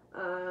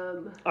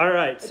 All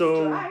right,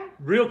 so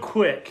real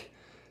quick,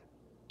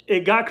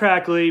 it got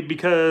crackly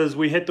because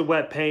we hit the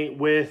wet paint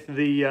with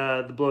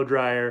the blow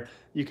dryer.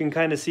 You can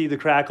kind of see the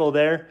crackle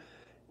there.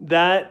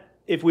 That,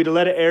 if we'd have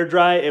let it air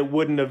dry, it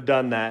wouldn't have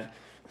done that.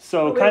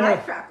 So kind of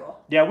like crackle.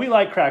 Yeah, we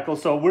like crackle,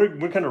 so we're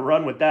gonna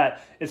run with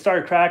that. It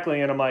started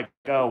crackling, and I'm like,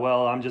 oh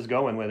well, I'm just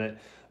going with it.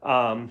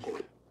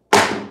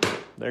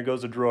 There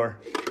goes a drawer,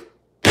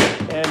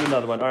 and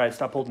another one. All right,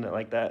 stop holding it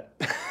like that.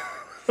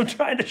 I'm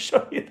trying to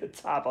show you the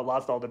top. I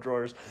lost all the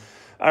drawers.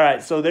 All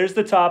right, so there's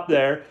the top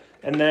there.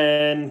 And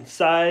then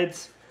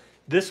sides,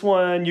 this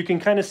one, you can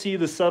kind of see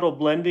the subtle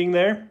blending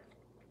there.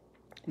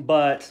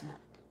 But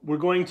we're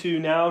going to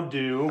now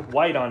do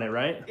white on it,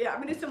 right? Yeah,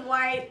 I'm going to do some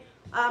white.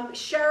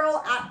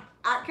 Cheryl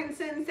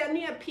Atkinson, send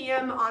me a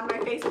PM on my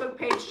Facebook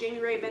page, Jami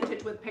Ray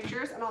Vintage, with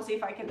pictures, and I'll see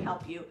if I can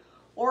help you.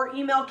 Or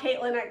email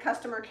Caitlin at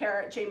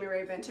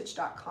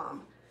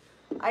customercare@jamirayvintage.com.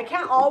 I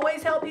can't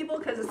always help people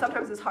because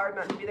sometimes it's hard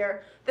not to be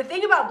there. The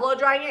thing about blow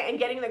drying it and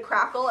getting the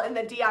crackle and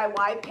the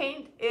DIY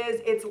paint is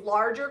it's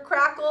larger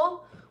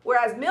crackle,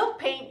 whereas milk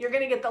paint, you're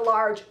going to get the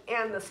large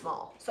and the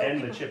small. So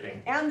and the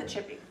chipping. And the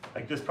chipping.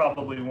 Like this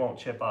probably won't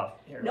chip off.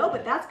 Here. No,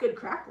 but that's good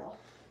crackle.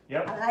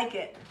 Yep. I like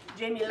it.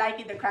 Jamie, like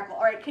it, the crackle.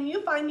 All right, can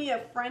you find me a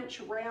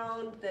French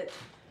round that,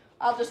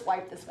 I'll just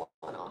wipe this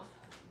one off.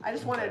 I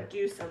just want to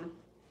do some.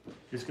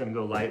 Just going to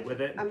go light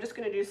with it? I'm just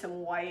going to do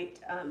some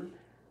white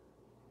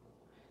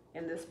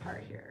in this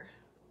part here.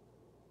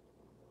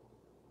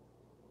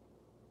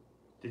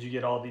 Did you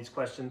get all these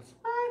questions?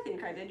 I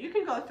think I did. You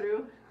can go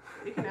through.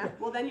 You can ask.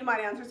 Well, then you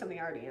might answer something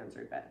I already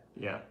answered, but.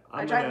 Yeah.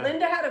 I tried.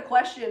 Linda had a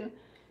question.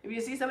 If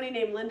you see somebody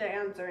named Linda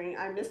answering,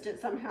 I missed it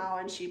somehow,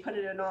 and she put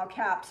it in all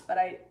caps, but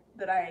I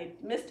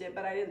missed it,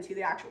 but I didn't see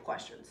the actual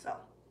question, so.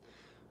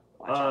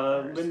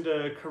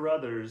 Linda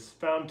Carruthers,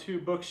 found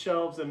 2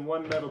 bookshelves and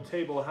 1 metal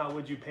table. How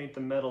would you paint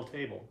the metal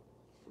table?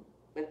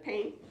 With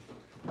paint.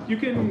 You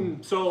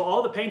can, so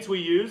all the paints we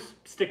use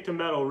stick to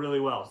metal really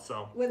well,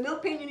 so. With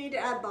milk paint, you need to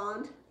add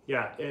bond.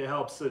 Yeah, it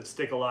helps it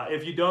stick a lot.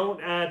 If you don't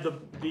add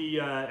the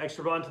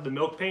extra bond to the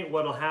milk paint,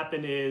 what'll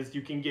happen is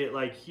you can get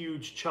like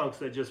huge chunks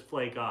that just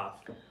flake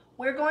off.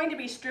 We're going to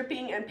be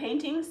stripping and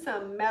painting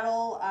some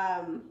metal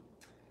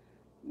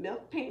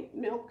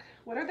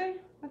what are they?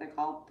 What are they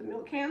called? The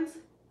milk cans.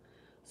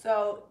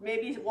 So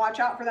maybe watch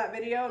out for that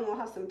video and we'll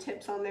have some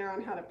tips on there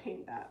on how to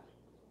paint that.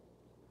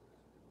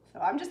 So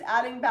I'm just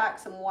adding back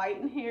some white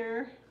in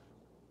here.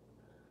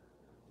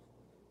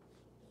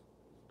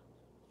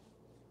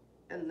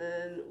 And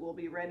then we'll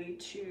be ready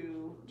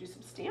to do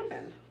some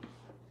stamping.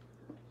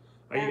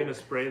 Are you gonna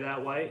spray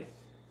that white?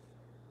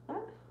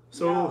 What?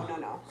 So,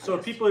 no. So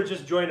people are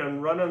just joining,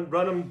 run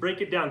them,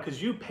 break it down,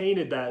 because you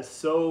painted that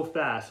so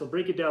fast. So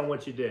break it down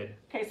what you did.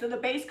 Okay, so the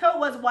base coat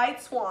was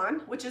white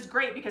swan, which is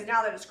great because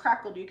now that it's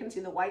crackled, you can see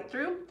the white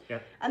through. Yeah.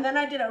 And then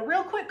I did a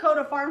real quick coat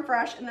of Farm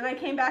Fresh, and then I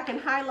came back and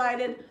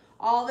highlighted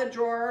all the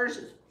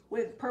drawers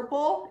with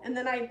purple, and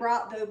then I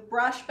brought the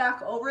brush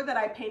back over that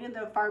I painted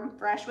the Farm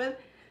Fresh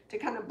with to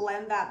kind of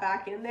blend that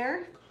back in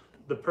there.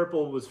 The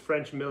purple was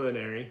French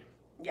millinery.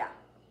 Yeah.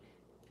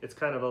 It's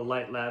kind of a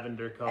light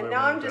lavender color. And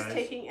now I'm just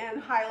taking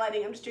and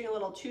highlighting, I'm just doing a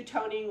little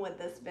two-toning with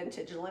this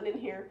vintage linen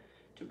here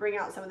to bring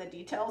out some of the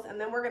details, and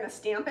then we're gonna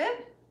stamp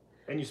it.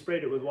 And you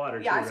sprayed it with water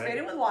too, Yeah, right? I sprayed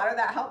it with water,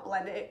 that helped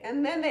blend it.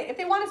 And then if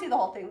they want to see the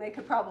whole thing, they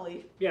could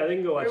probably they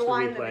can go watch the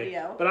rewind replay. the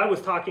video. But I was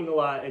talking a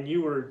lot and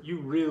you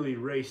really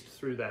raced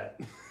through that.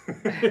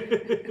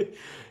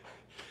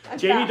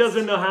 Jamie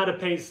doesn't know how to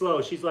paint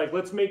slow. She's like,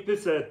 let's make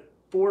this a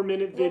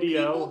 4-minute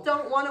video. People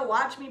don't want to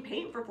watch me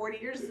paint for 40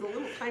 years. It's a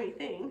little tiny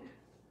thing.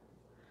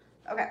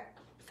 Okay,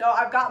 so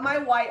I've got my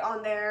white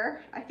on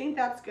there. I think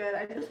that's good.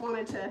 I just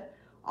wanted to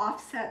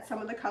offset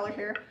some of the color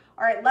here.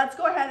 All right, let's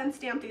go ahead and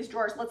stamp these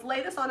drawers. Let's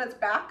lay this on its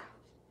back.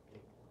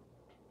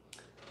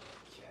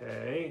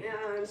 Okay.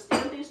 And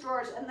stamp these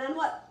drawers, and then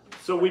what?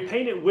 So we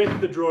paint it with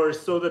the drawers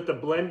so that the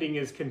blending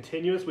is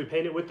continuous. We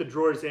paint it with the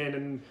drawers in,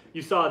 and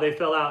you saw they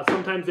fell out.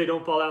 Sometimes they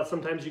don't fall out.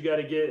 Sometimes you got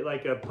to get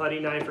like a putty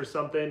knife or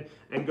something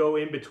and go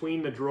in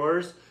between the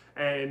drawers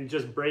and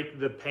just break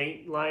the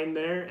paint line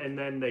there, and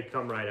then they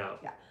come right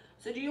out. Yeah.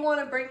 So do you want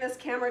to bring this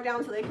camera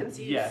down so they can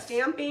see you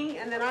stamping?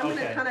 And then I'm going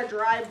to kind of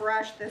dry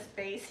brush this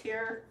base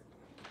here.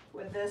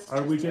 with this.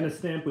 Are we going to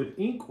stamp with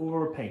ink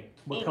or paint?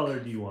 What Ink. color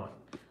do you want?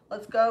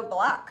 Let's go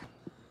black.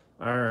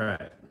 All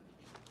right.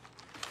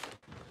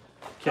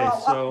 Okay,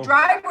 so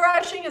dry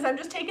brushing is I'm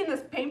just taking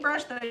this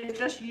paintbrush that I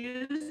just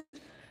used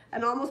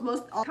and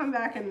I'll come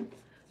back and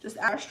just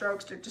add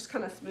strokes to just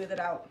kind of smooth it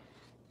out.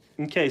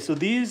 Okay, so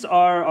these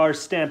are our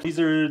stamps. These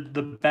are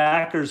the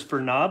backers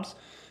for knobs,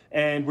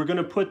 and we're going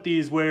to put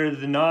these where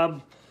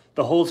the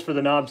holes for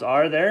the knobs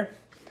are there.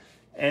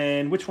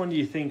 And which one do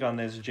you think on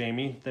this,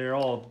 Jamie? They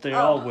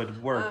all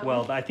would work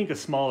well. I think a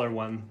smaller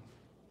one.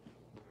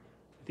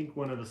 I think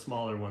one of the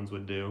smaller ones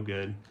would do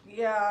good.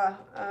 Yeah.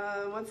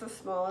 What's the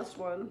smallest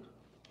one?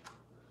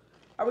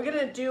 Are we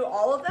gonna do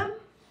all of them?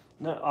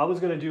 No, I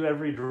was gonna do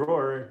every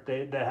drawer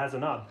that has a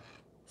knob.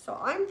 So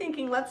I'm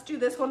thinking let's do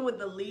this one with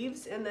the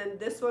leaves, and then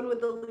this one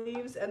with the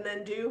leaves, and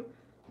then do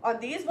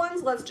on these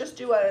ones. Let's just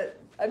do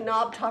a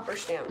knob topper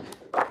stamp.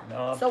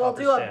 So we'll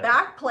do a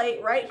back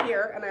plate right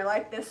here, and I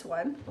like this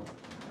one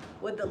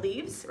with the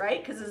leaves,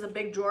 right? Because it's a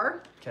big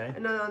drawer. Okay.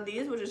 And then on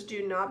these, we'll just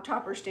do knob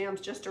topper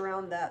stamps just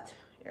around that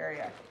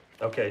area.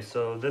 Okay,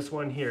 so this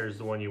one here is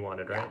the one you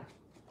wanted, right?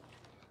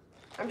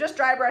 I'm just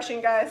dry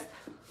brushing, guys.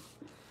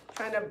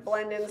 Trying to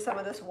blend in some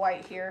of this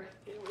white here.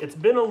 It's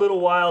been a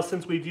little while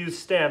since we've used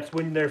stamps.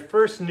 When they're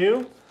first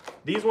new,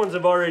 these ones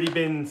have already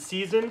been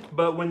seasoned,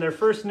 but when they're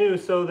first new,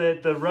 so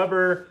that the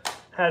rubber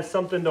has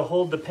something to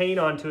hold the paint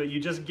onto it, you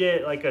just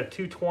get like a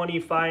 220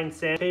 fine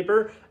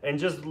sandpaper and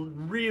just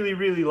really,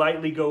 really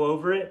lightly go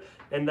over it,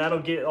 and that'll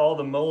get all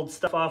the mold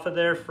stuff off of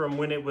there from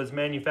when it was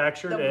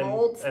manufactured. The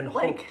molds,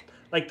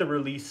 like the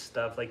release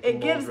stuff, like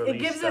it gives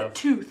it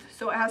tooth,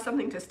 so it has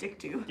something to stick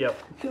to. Yep.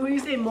 When you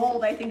say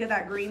mold, I think of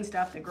that green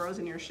stuff that grows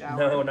in your shower.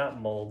 No,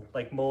 not mold.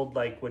 Like mold,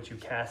 like what you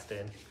cast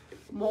in.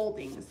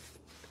 Moldings.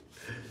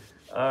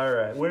 All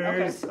right,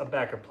 where's a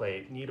backer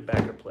plate? Need a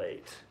backer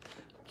plate.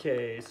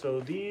 Okay, so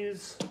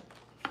these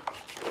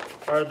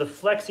are the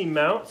flexi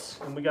mounts,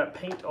 and we got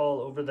paint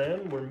all over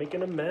them. We're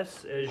making a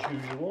mess as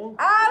usual.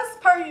 As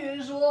per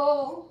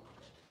usual.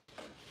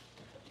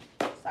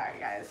 Sorry,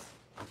 guys.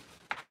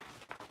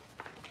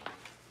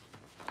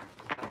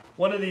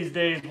 One of these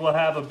days we'll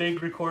have a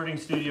big recording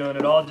studio and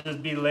it'll all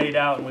just be laid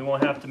out and we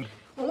won't have to...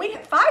 When we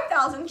hit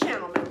 5,000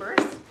 channel members.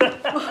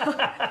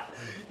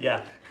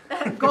 Yeah.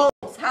 Goals.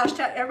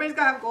 Hashtag, everybody's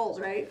got to have goals,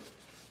 right?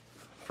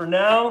 For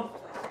now,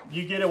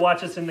 you get to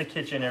watch us in the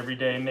kitchen every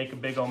day and make a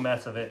big old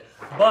mess of it.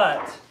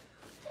 But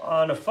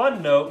on a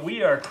fun note,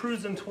 we are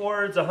cruising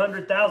towards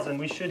 100,000.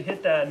 We should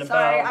hit that in about...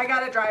 Sorry, I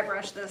got to dry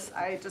brush this.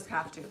 I just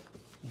have to.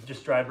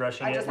 Just dry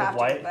brushing it with to,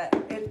 white? but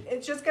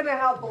it's just going to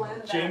help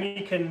blend that.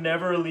 Jamie can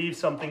never leave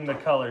something the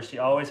color. She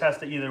always has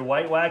to either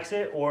white wax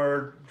it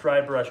or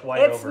dry brush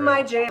white over it. It's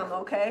my jam,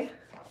 okay?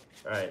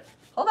 All right.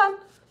 Hold on.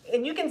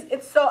 And you can,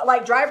 it's so,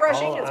 like dry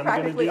brushing, it's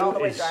practically all the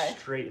way dry.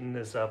 Straighten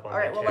this up on All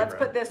right, the well, camera.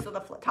 let's put this so the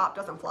top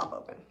doesn't flop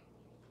open.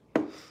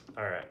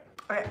 All right.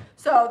 Okay,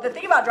 so the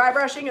thing about dry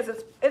brushing is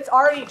it's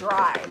already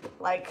dry,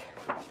 like,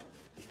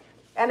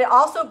 and it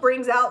also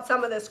brings out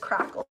some of this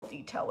crackle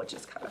detail, which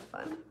is kind of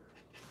fun.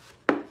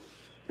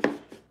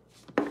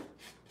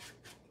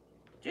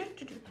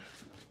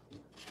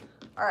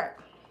 All right.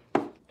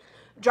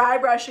 Dry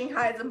brushing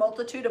hides a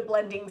multitude of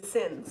blending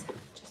sins,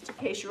 just in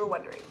case you were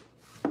wondering.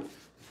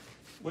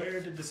 Where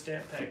did the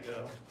stamp pad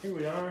go? Here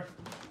we are.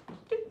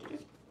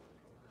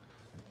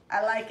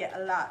 I like it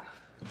a lot.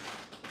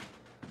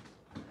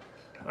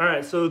 All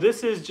right, so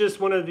this is just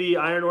one of the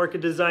Iron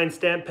Orchid Design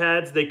stamp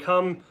pads. They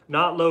come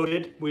not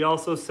loaded. We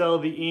also sell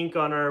the ink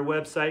on our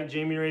website,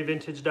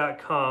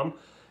 jamirayvintage.com.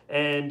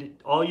 And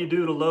all you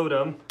do to load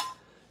them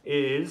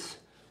is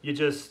you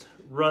just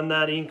run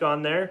that ink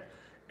on there.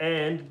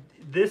 And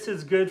this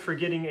is good for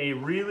getting a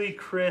really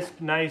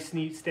crisp, nice,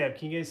 neat stamp.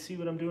 Can you guys see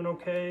what I'm doing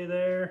okay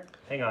there?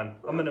 Hang on,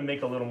 I'm gonna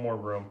make a little more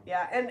room.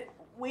 Yeah, and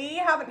we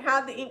haven't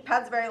had the ink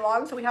pads very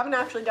long, so we haven't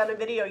actually done a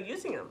video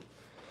using them.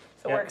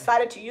 So we're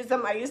excited to use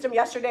them. I used them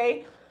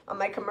yesterday on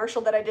my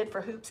commercial that I did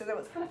for hoops, and it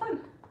was kind of fun.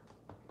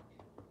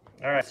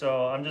 All right,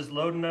 so I'm just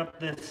loading up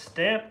this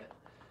stamp.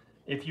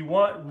 If you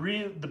want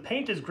the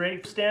paint is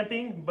great for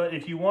stamping, but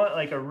if you want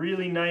like a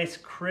really nice,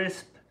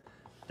 crisp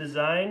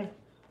design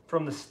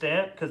from the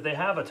stamp, because they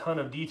have a ton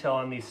of detail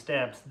on these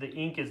stamps, the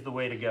ink is the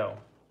way to go.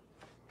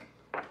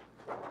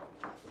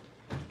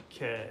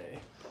 Okay.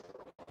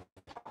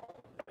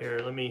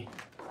 Here, I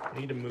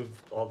need to move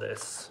all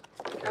this.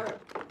 Here,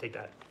 take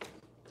that.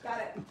 Got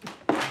it.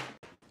 All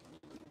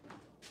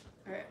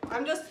right,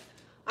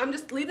 I'm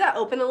just leave that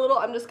open a little.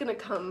 I'm just gonna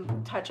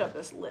come touch up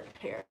this lip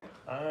here.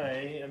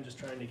 I am just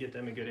trying to get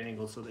them a good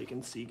angle so they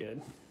can see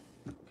good.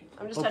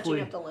 I'm just touching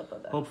up the lip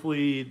of it.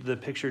 Hopefully the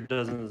picture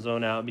doesn't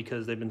zone out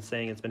because they've been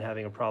saying it's been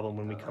having a problem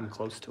when we come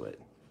close to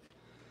it.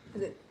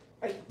 Is it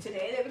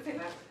today they've been saying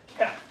that?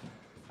 Yeah.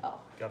 Oh.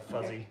 Got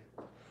fuzzy.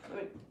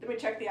 Okay. Let me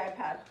check the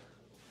iPad.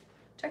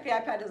 Check the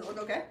iPad. Does it look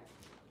okay?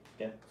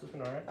 Yeah, it's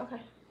looking all right.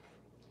 Okay.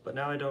 But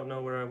now I don't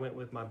know where I went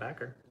with my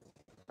backer.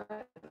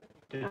 Alright.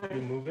 Did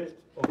you move it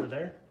over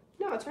there?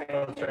 No, it's right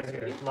Oh, it's right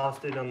here.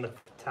 Lost it on the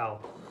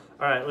towel.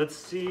 All right, let's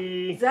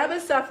see. Zeb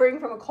is suffering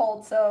from a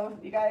cold, so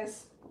you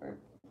guys,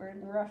 we're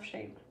in rough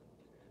shape.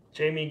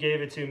 Jami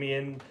gave it to me,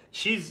 and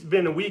she's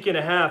been a week and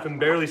a half and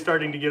barely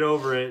starting to get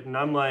over it, and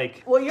I'm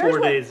like 4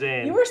 days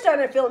in. You were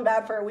starting to feeling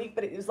bad for a week,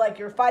 but it was like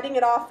you're fighting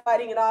it off,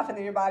 and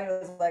then your body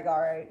was like, all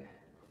right.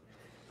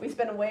 We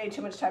spend way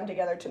too much time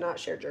together to not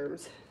share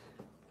germs.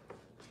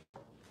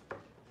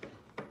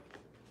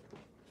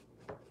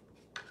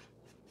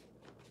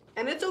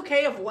 And it's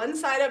okay if one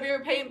side of your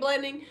paint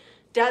blending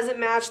doesn't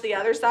match the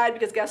other side,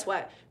 because guess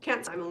what?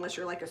 Can't time unless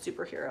you're like a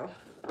superhero.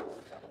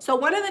 So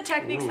one of the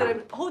techniques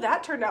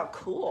that turned out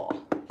cool.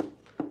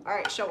 All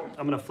right, show them.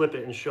 I'm gonna flip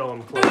it and show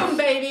them close. Boom,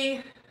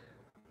 baby.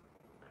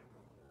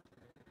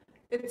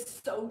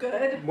 It's so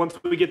good. Once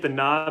we get the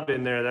knob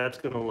in there, that's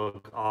gonna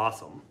look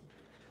awesome.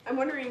 I'm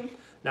wondering.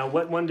 Now,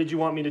 what one did you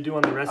want me to do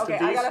on the rest of these?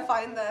 Okay, I gotta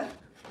find the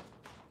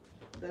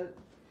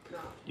knob.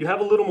 You have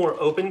a little more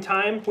open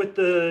time with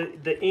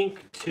the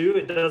ink too.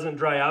 It doesn't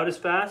dry out as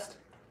fast.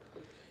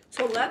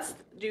 So let's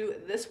do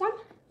this one.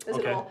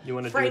 Okay, you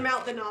want to frame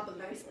out the knob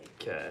nicely.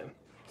 Okay.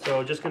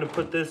 So just gonna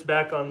put this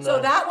back on the... So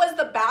that was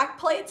the back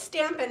plate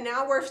stamp, and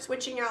now we're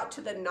switching out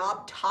to the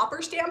knob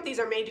topper stamp. These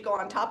are made to go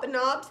on top of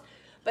knobs,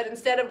 but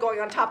instead of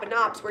going on top of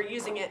knobs, we're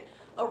using it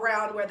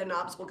around where the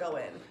knobs will go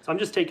in. So I'm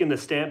just taking the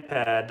stamp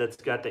pad that's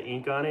got the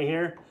ink on it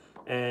here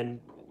and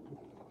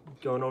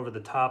going over the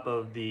top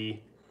of the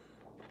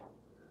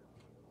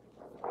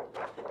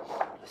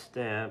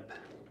stamp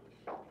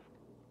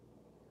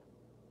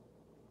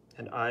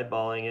and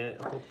eyeballing it,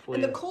 hopefully.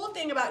 And the cool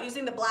thing about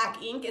using the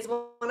black ink is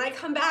when I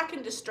come back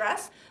in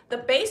distress, the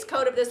base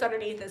coat of this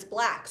underneath is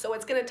black, so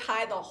it's gonna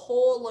tie the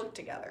whole look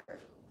together.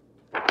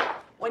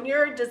 When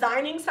you're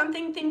designing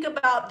something, think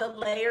about the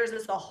layers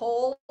as a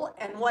whole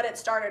and what it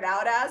started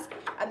out as,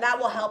 and that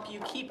will help you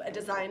keep a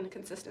design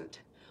consistent.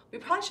 We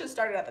probably should have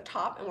started at the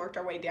top and worked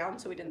our way down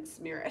so we didn't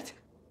smear it.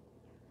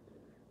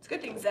 It's a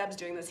good thing Zeb's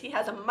doing this. He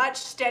has a much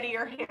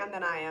steadier hand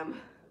than I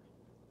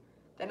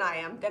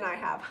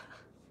have.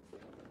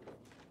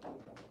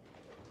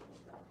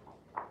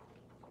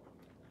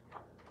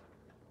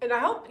 And I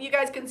hope you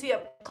guys can see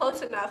it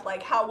close enough,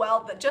 like how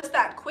well just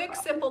that quick,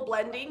 simple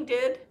blending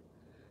did.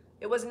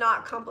 It was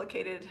not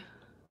complicated.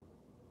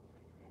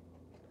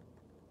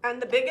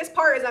 And the biggest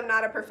part is I'm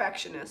not a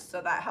perfectionist, so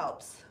that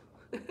helps.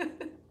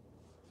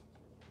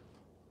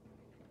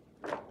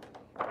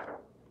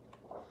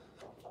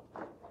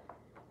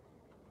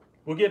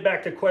 We'll get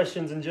back to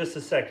questions in just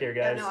a sec here,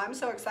 guys. Yeah, no, I'm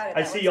so excited.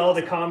 I see all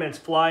the comments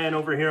flying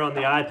over here on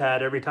the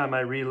iPad every time I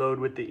reload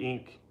with the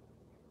ink.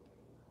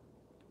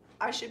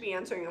 I should be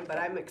answering them, but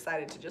I'm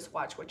excited to just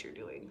watch what you're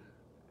doing.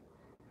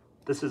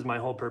 This is my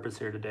whole purpose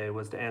here today,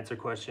 was to answer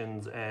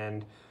questions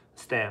and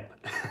stamp.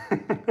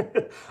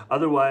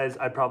 Otherwise,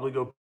 I'd probably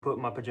go put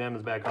my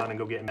pajamas back on and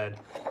go get in bed.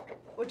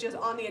 Which is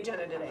on the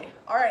agenda today.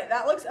 All right,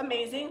 that looks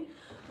amazing.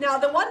 Now,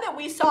 the one that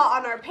we saw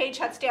on our page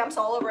had stamps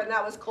all over, and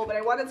that was cool, but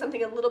I wanted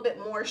something a little bit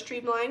more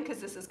streamlined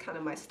because this is kind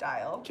of my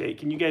style. Okay,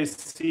 can you guys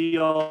see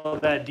all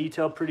that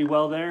detail pretty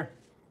well there?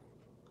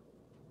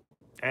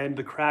 And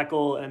the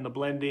crackle and the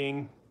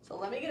blending. So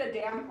let me get a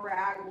damp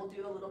rag. We'll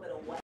do a little bit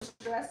of wet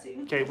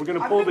dressing. Okay, we're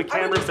gonna pull the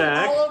camera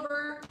back. All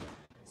over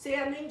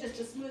sanding just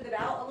to smooth it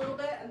out a little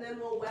bit, and then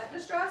we'll wet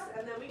distress,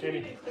 and then we can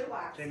even clear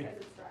wax. Jami,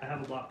 I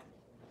have a block.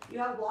 You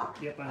have a block?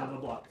 Yep, I have a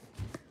block.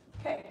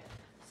 Okay,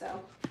 so.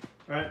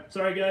 All right,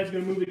 sorry guys,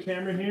 gonna move the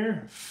camera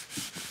here.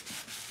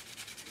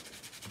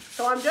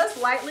 So I'm just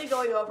lightly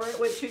going over it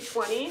with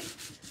 220.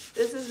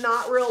 This is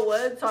not real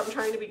wood, so I'm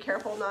trying to be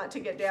careful not to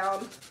get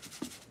down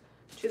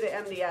to the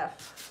MDF.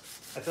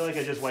 I feel like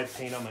I just wiped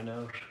paint on my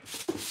nose.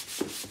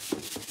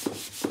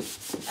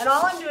 And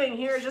all I'm doing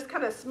here is just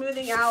kind of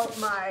smoothing out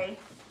my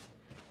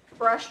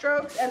brush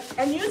strokes.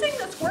 And using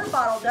the squirt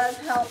bottle does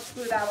help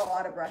smooth out a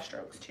lot of brush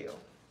strokes too.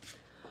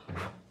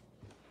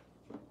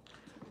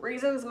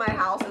 Reasons my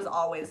house is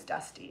always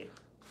dusty.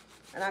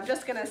 And I'm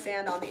just gonna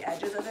sand on the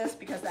edges of this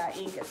because that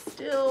ink is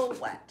still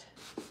wet.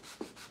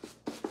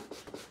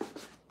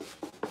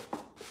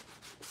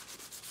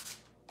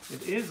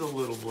 It is a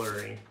little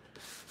blurry.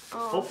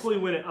 Oh. Hopefully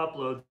when it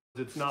uploads,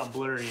 it's not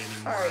blurry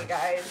anymore. All right,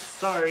 guys.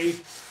 Sorry.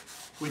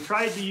 We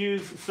tried to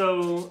use,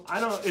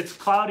 it's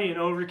cloudy and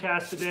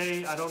overcast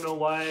today. I don't know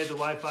why the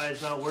Wi-Fi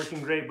is not working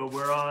great, but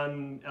we're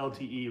on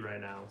LTE right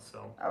now,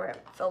 so. All right,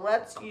 so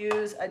let's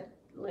use a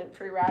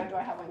lint-free rag. Do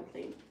I have one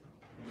clean?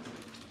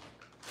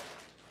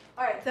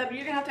 All right, so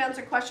you're gonna have to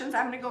answer questions.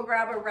 I'm gonna go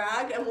grab a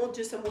rag and we'll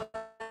do some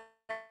wet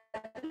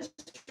and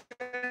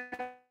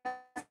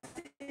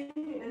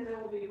then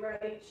we'll be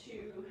ready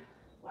to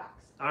wax.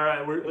 All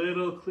right, we're a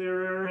little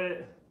clearer.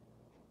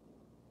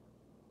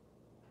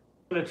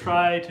 I'm gonna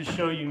try to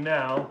show you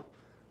now.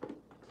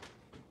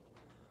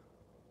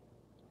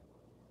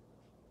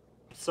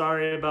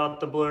 Sorry about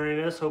the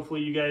blurriness.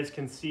 Hopefully you guys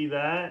can see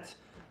that.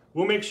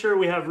 We'll make sure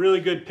we have really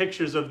good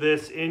pictures of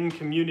this in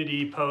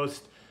community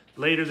post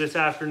later this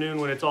afternoon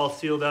when it's all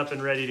sealed up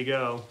and ready to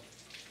go.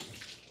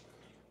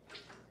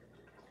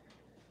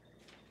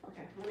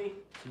 Okay, let me.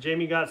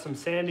 Jami got some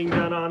sanding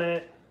done on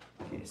it.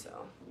 Okay,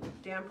 so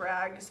damp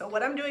rag. So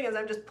what I'm doing is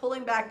I'm just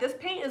pulling back. This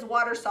paint is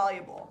water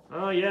soluble.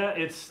 Oh yeah,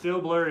 it's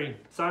still blurry.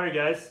 Sorry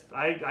guys,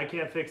 I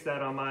can't fix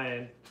that on my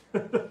end.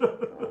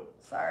 Oh,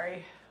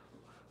 sorry.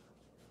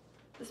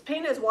 This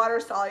paint is water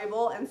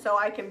soluble, and so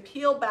I can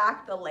peel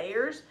back the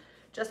layers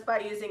just by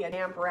using a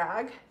damp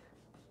rag.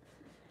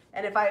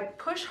 And if I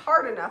push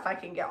hard enough, I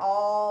can get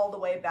all the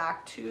way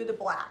back to the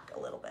black a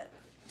little bit.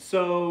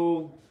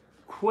 So,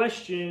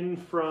 question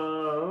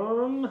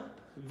from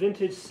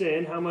Vintage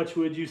Sin, how much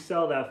would you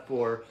sell that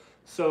for?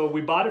 So we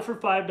bought it for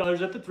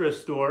 $5 at the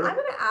thrift store. I'm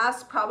gonna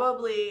ask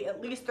probably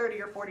at least $30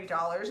 or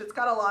 $40. It's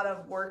got a lot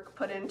of work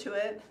put into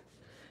it.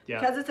 Yeah.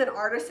 Because it's an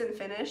artisan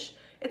finish.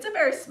 It's a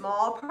very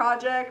small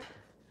project,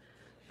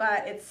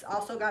 but it's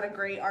also got a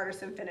great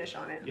artisan finish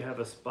on it. You have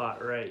a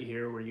spot right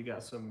here where you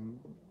got some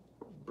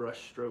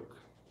brush stroke.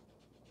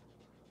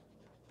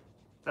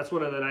 That's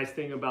one of the nice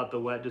things about the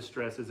wet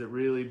distress is it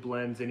really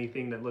blends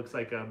anything that looks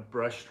like a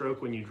brush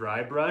stroke when you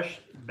dry brush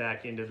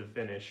back into the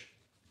finish.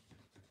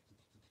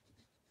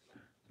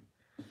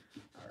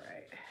 All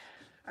right.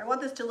 I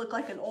want this to look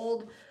like an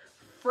old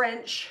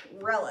French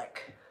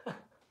relic.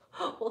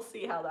 We'll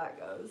see how that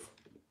goes.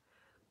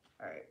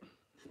 All right.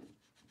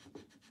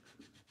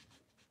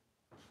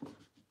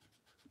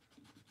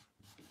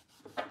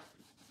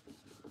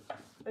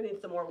 I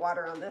need some more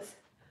water on this.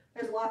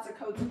 There's lots of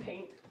coats of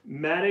paint.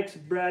 Maddox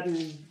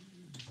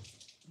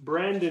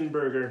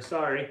Brandenburger,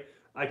 sorry.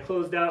 I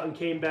closed out and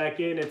came back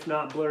in. It's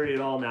not blurry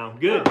at all now.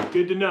 Good,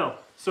 good to know.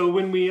 So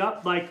when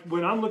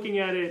when I'm looking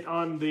at it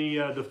on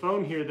the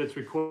phone here that's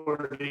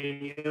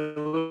recording, it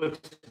looks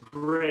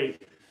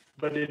great,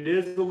 but it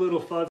is a little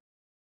fuzzy.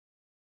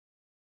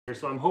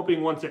 So I'm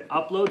hoping once it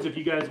uploads, if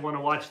you guys want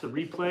to watch the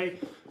replay,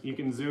 you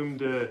can zoom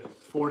to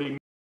 40 minutes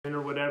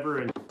or whatever,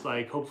 and it's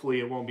like hopefully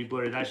it won't be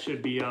blurry. That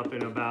should be up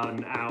in about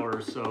an hour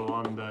or so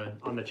on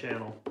the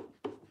channel.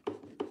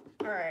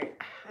 All right,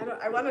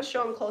 I want to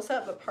show them close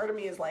up, but part of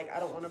me is like I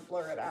don't want to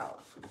blur it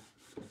out.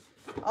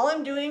 All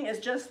I'm doing is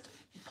just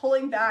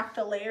pulling back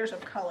the layers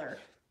of color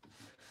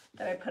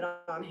that I put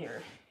on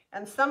here,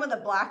 and some of the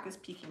black is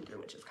peeking through,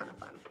 which is kind of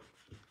fun.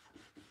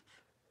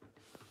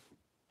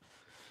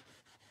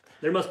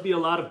 There must be a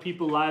lot of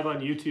people live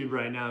on YouTube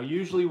right now.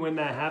 Usually when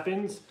that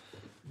happens,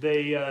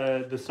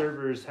 the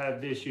servers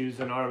have issues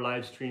and our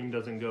live stream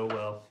doesn't go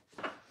well.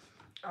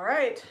 All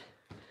right.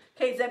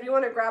 Okay, Zeb, you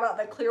want to grab out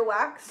the clear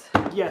wax?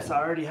 Yes, I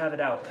already have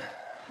it out.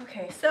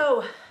 Okay,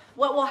 so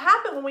what will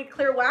happen when we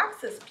clear wax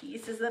this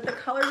piece is that the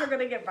colors are going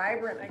to get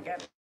vibrant again,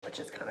 which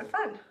is kind of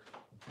fun.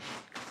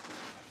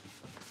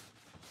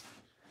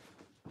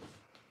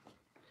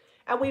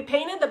 And we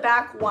painted the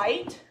back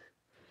white,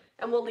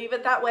 and we'll leave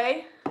it that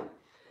way. Do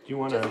you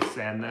want to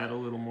sand that a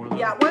little more though?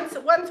 Yeah,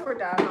 once we're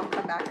done, I'll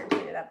come back and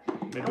clean it up.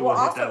 Maybe we'll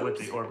hit that with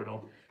the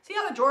orbital. See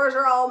how the drawers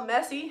are all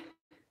messy?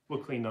 We'll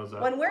clean those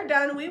up. When we're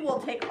done, we will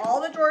take all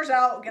the drawers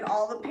out, get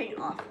all the paint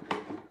off.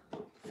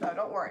 So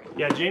don't worry.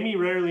 Yeah, Jami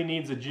rarely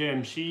needs a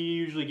gym. She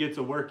usually gets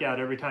a workout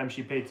every time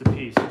she paints a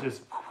piece.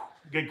 Just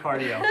good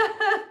cardio.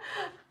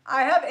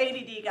 I have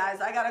ADD, guys.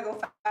 I gotta go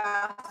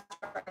fast.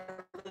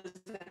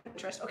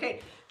 Interest.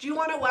 Okay, do you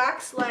want to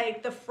wax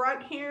like the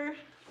front here?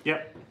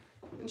 Yep.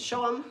 And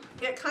show them.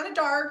 Get kind of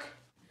dark,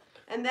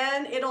 and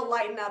then it'll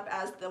lighten up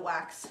as the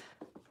wax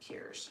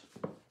cures.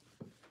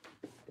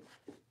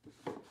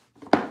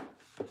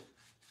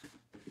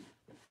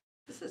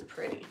 This is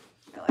pretty.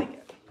 I like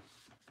it.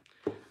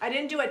 I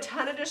didn't do a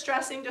ton of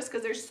distressing just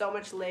because there's so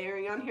much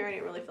layering on here. I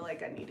didn't really feel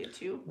like I needed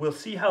to. We'll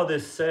see how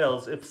this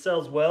sells. If it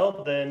sells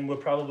well, then we'll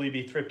probably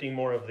be thrifting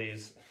more of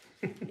these.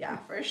 Yeah,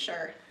 for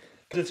sure.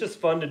 It's just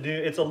fun to do.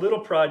 It's a little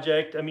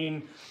project. I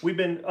mean, we've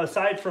been,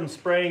 aside from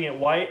spraying it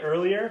white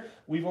earlier,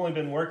 we've only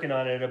been working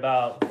on it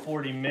about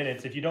 40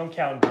 minutes. If you don't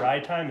count dry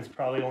time, it's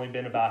probably only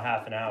been about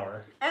half an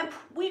hour. And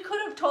we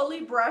could have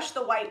totally brushed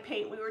the white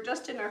paint. We were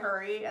just in a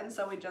hurry, and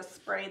so we just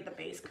sprayed the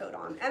base coat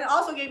on. And it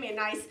also gave me a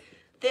nice,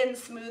 thin,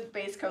 smooth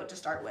base coat to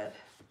start with.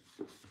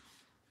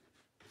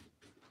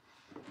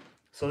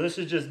 So this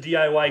is just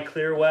DIY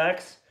clear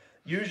wax.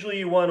 Usually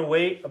you want to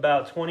wait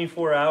about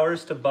 24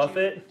 hours to buff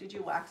it. Did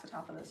you wax the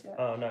top of this yet?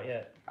 Oh, not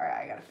yet. All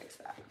right, I gotta fix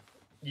that.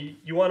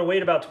 You want to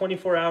wait about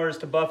 24 hours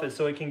to buff it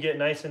so it can get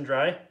nice and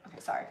dry. Okay,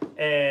 sorry.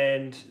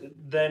 And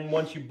then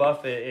once you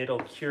buff it, it'll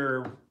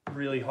cure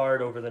really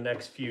hard over the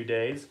next few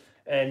days.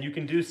 And you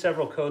can do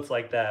several coats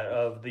like that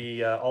of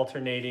the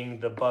alternating,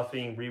 the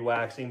buffing,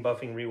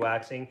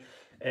 rewaxing.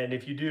 And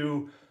if you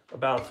do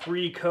about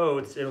 3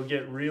 coats, it'll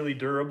get really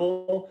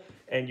durable.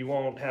 And you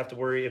won't have to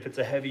worry if it's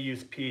a heavy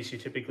use piece, you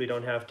typically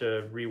don't have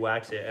to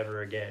re-wax it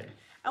ever again.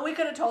 And we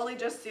could have totally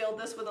just sealed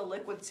this with a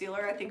liquid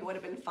sealer. I think it would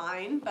have been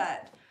fine,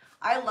 but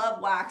I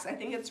love wax. I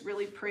think it's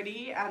really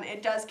pretty and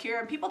it does cure.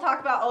 And people talk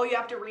about, oh, you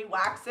have to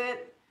re-wax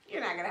it. You're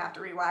not gonna have to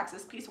re-wax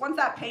this piece. Once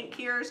that paint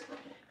cures,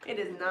 it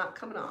is not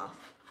coming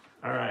off.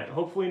 All right,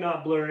 hopefully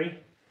not blurry.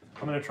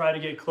 I'm gonna try to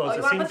get close. Oh,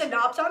 you wanna put the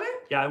knobs on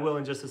it? Yeah, I will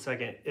in just a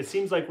second. It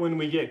seems like when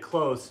we get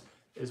close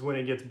is when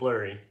it gets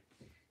blurry.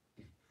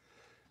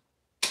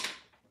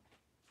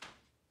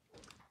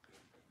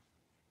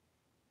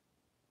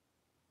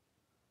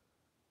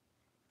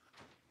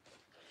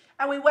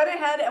 And we went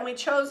ahead and we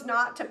chose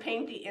not to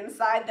paint the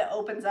inside that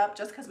opens up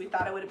just because we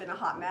thought it would have been a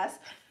hot mess.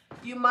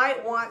 You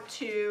might want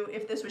to,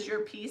 if this was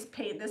your piece,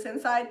 paint this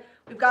inside.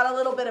 We've got a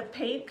little bit of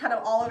paint kind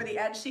of all over the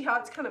edge. See how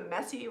it's kind of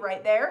messy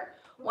right there?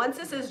 Once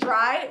this is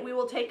dry, we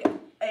will take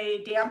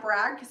a damp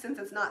rag, since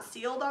it's not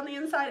sealed on the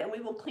inside, and we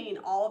will clean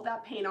all of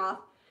that paint off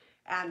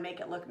and make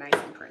it look nice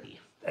and pretty.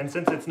 And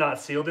since it's not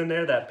sealed in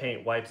there, that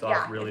paint wipes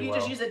off really well.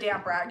 If you just use a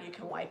damp rag, you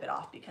can wipe it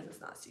off because it's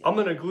not sealed. I'm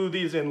gonna glue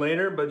these in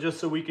later, but just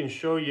so we can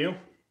show you.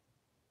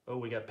 Oh,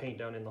 we got paint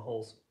down in the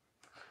holes.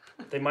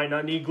 They might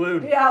not need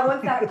glued. Yeah,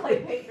 once that clay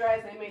paint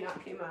dries, they may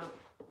not come out.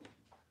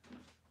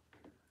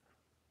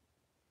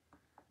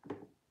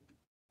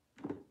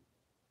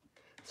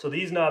 So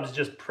these knobs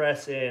just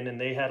press in,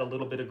 and they had a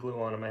little bit of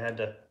glue on them. I had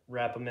to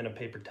wrap them in a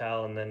paper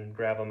towel and then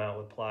grab them out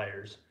with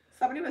pliers.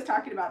 Somebody was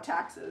talking about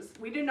taxes.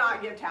 We do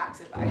not give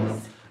tax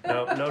advice.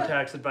 No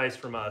tax advice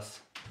from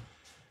us.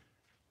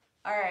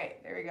 All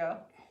right, there we go.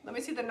 Let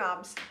me see the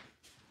knobs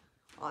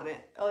on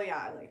it. Oh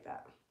yeah, I like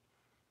that.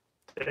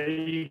 There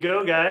you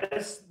go,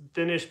 guys.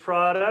 Finished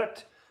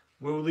product.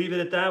 We'll leave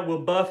it at that. We'll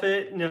buff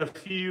it in a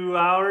few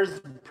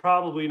hours.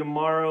 Probably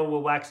tomorrow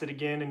we'll wax it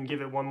again and give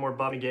it one more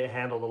buff and get it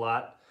handled a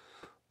lot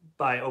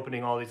by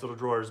opening all these little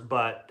drawers.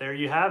 But there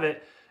you have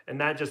it.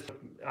 And that just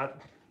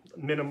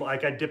minimal,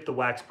 like I dipped the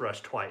wax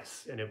brush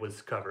twice and it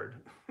was covered.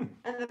 And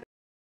the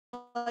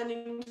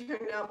blending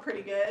turned out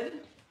pretty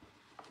good.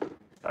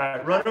 All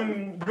right, run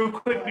them real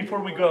quick before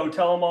we go.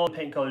 Tell them all the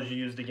paint colors you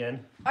used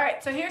again. All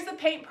right, so here's the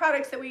paint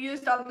products that we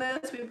used on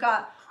this. We've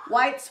got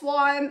White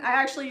Swan. I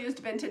actually used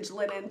Vintage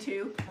Linen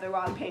too, the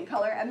wrong paint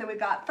color. And then we've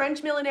got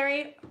French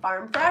Millinery,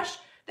 Farm Fresh.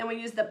 Then we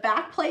used the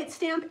back plate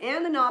stamp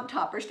and the knob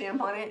topper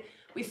stamp on it.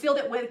 We sealed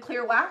it with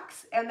clear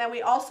wax. And then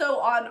we also,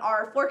 on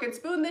our fork and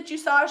spoon that you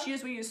saw us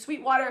use, we used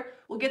Sweetwater.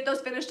 We'll get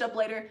those finished up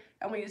later.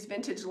 And we use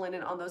Vintage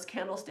Linen on those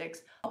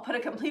candlesticks. I'll put a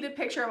completed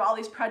picture of all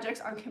these projects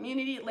on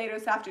community later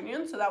this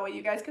afternoon, so that way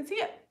you guys can see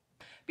it.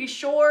 Be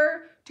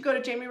sure to go to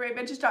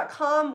jamirayvintage.com.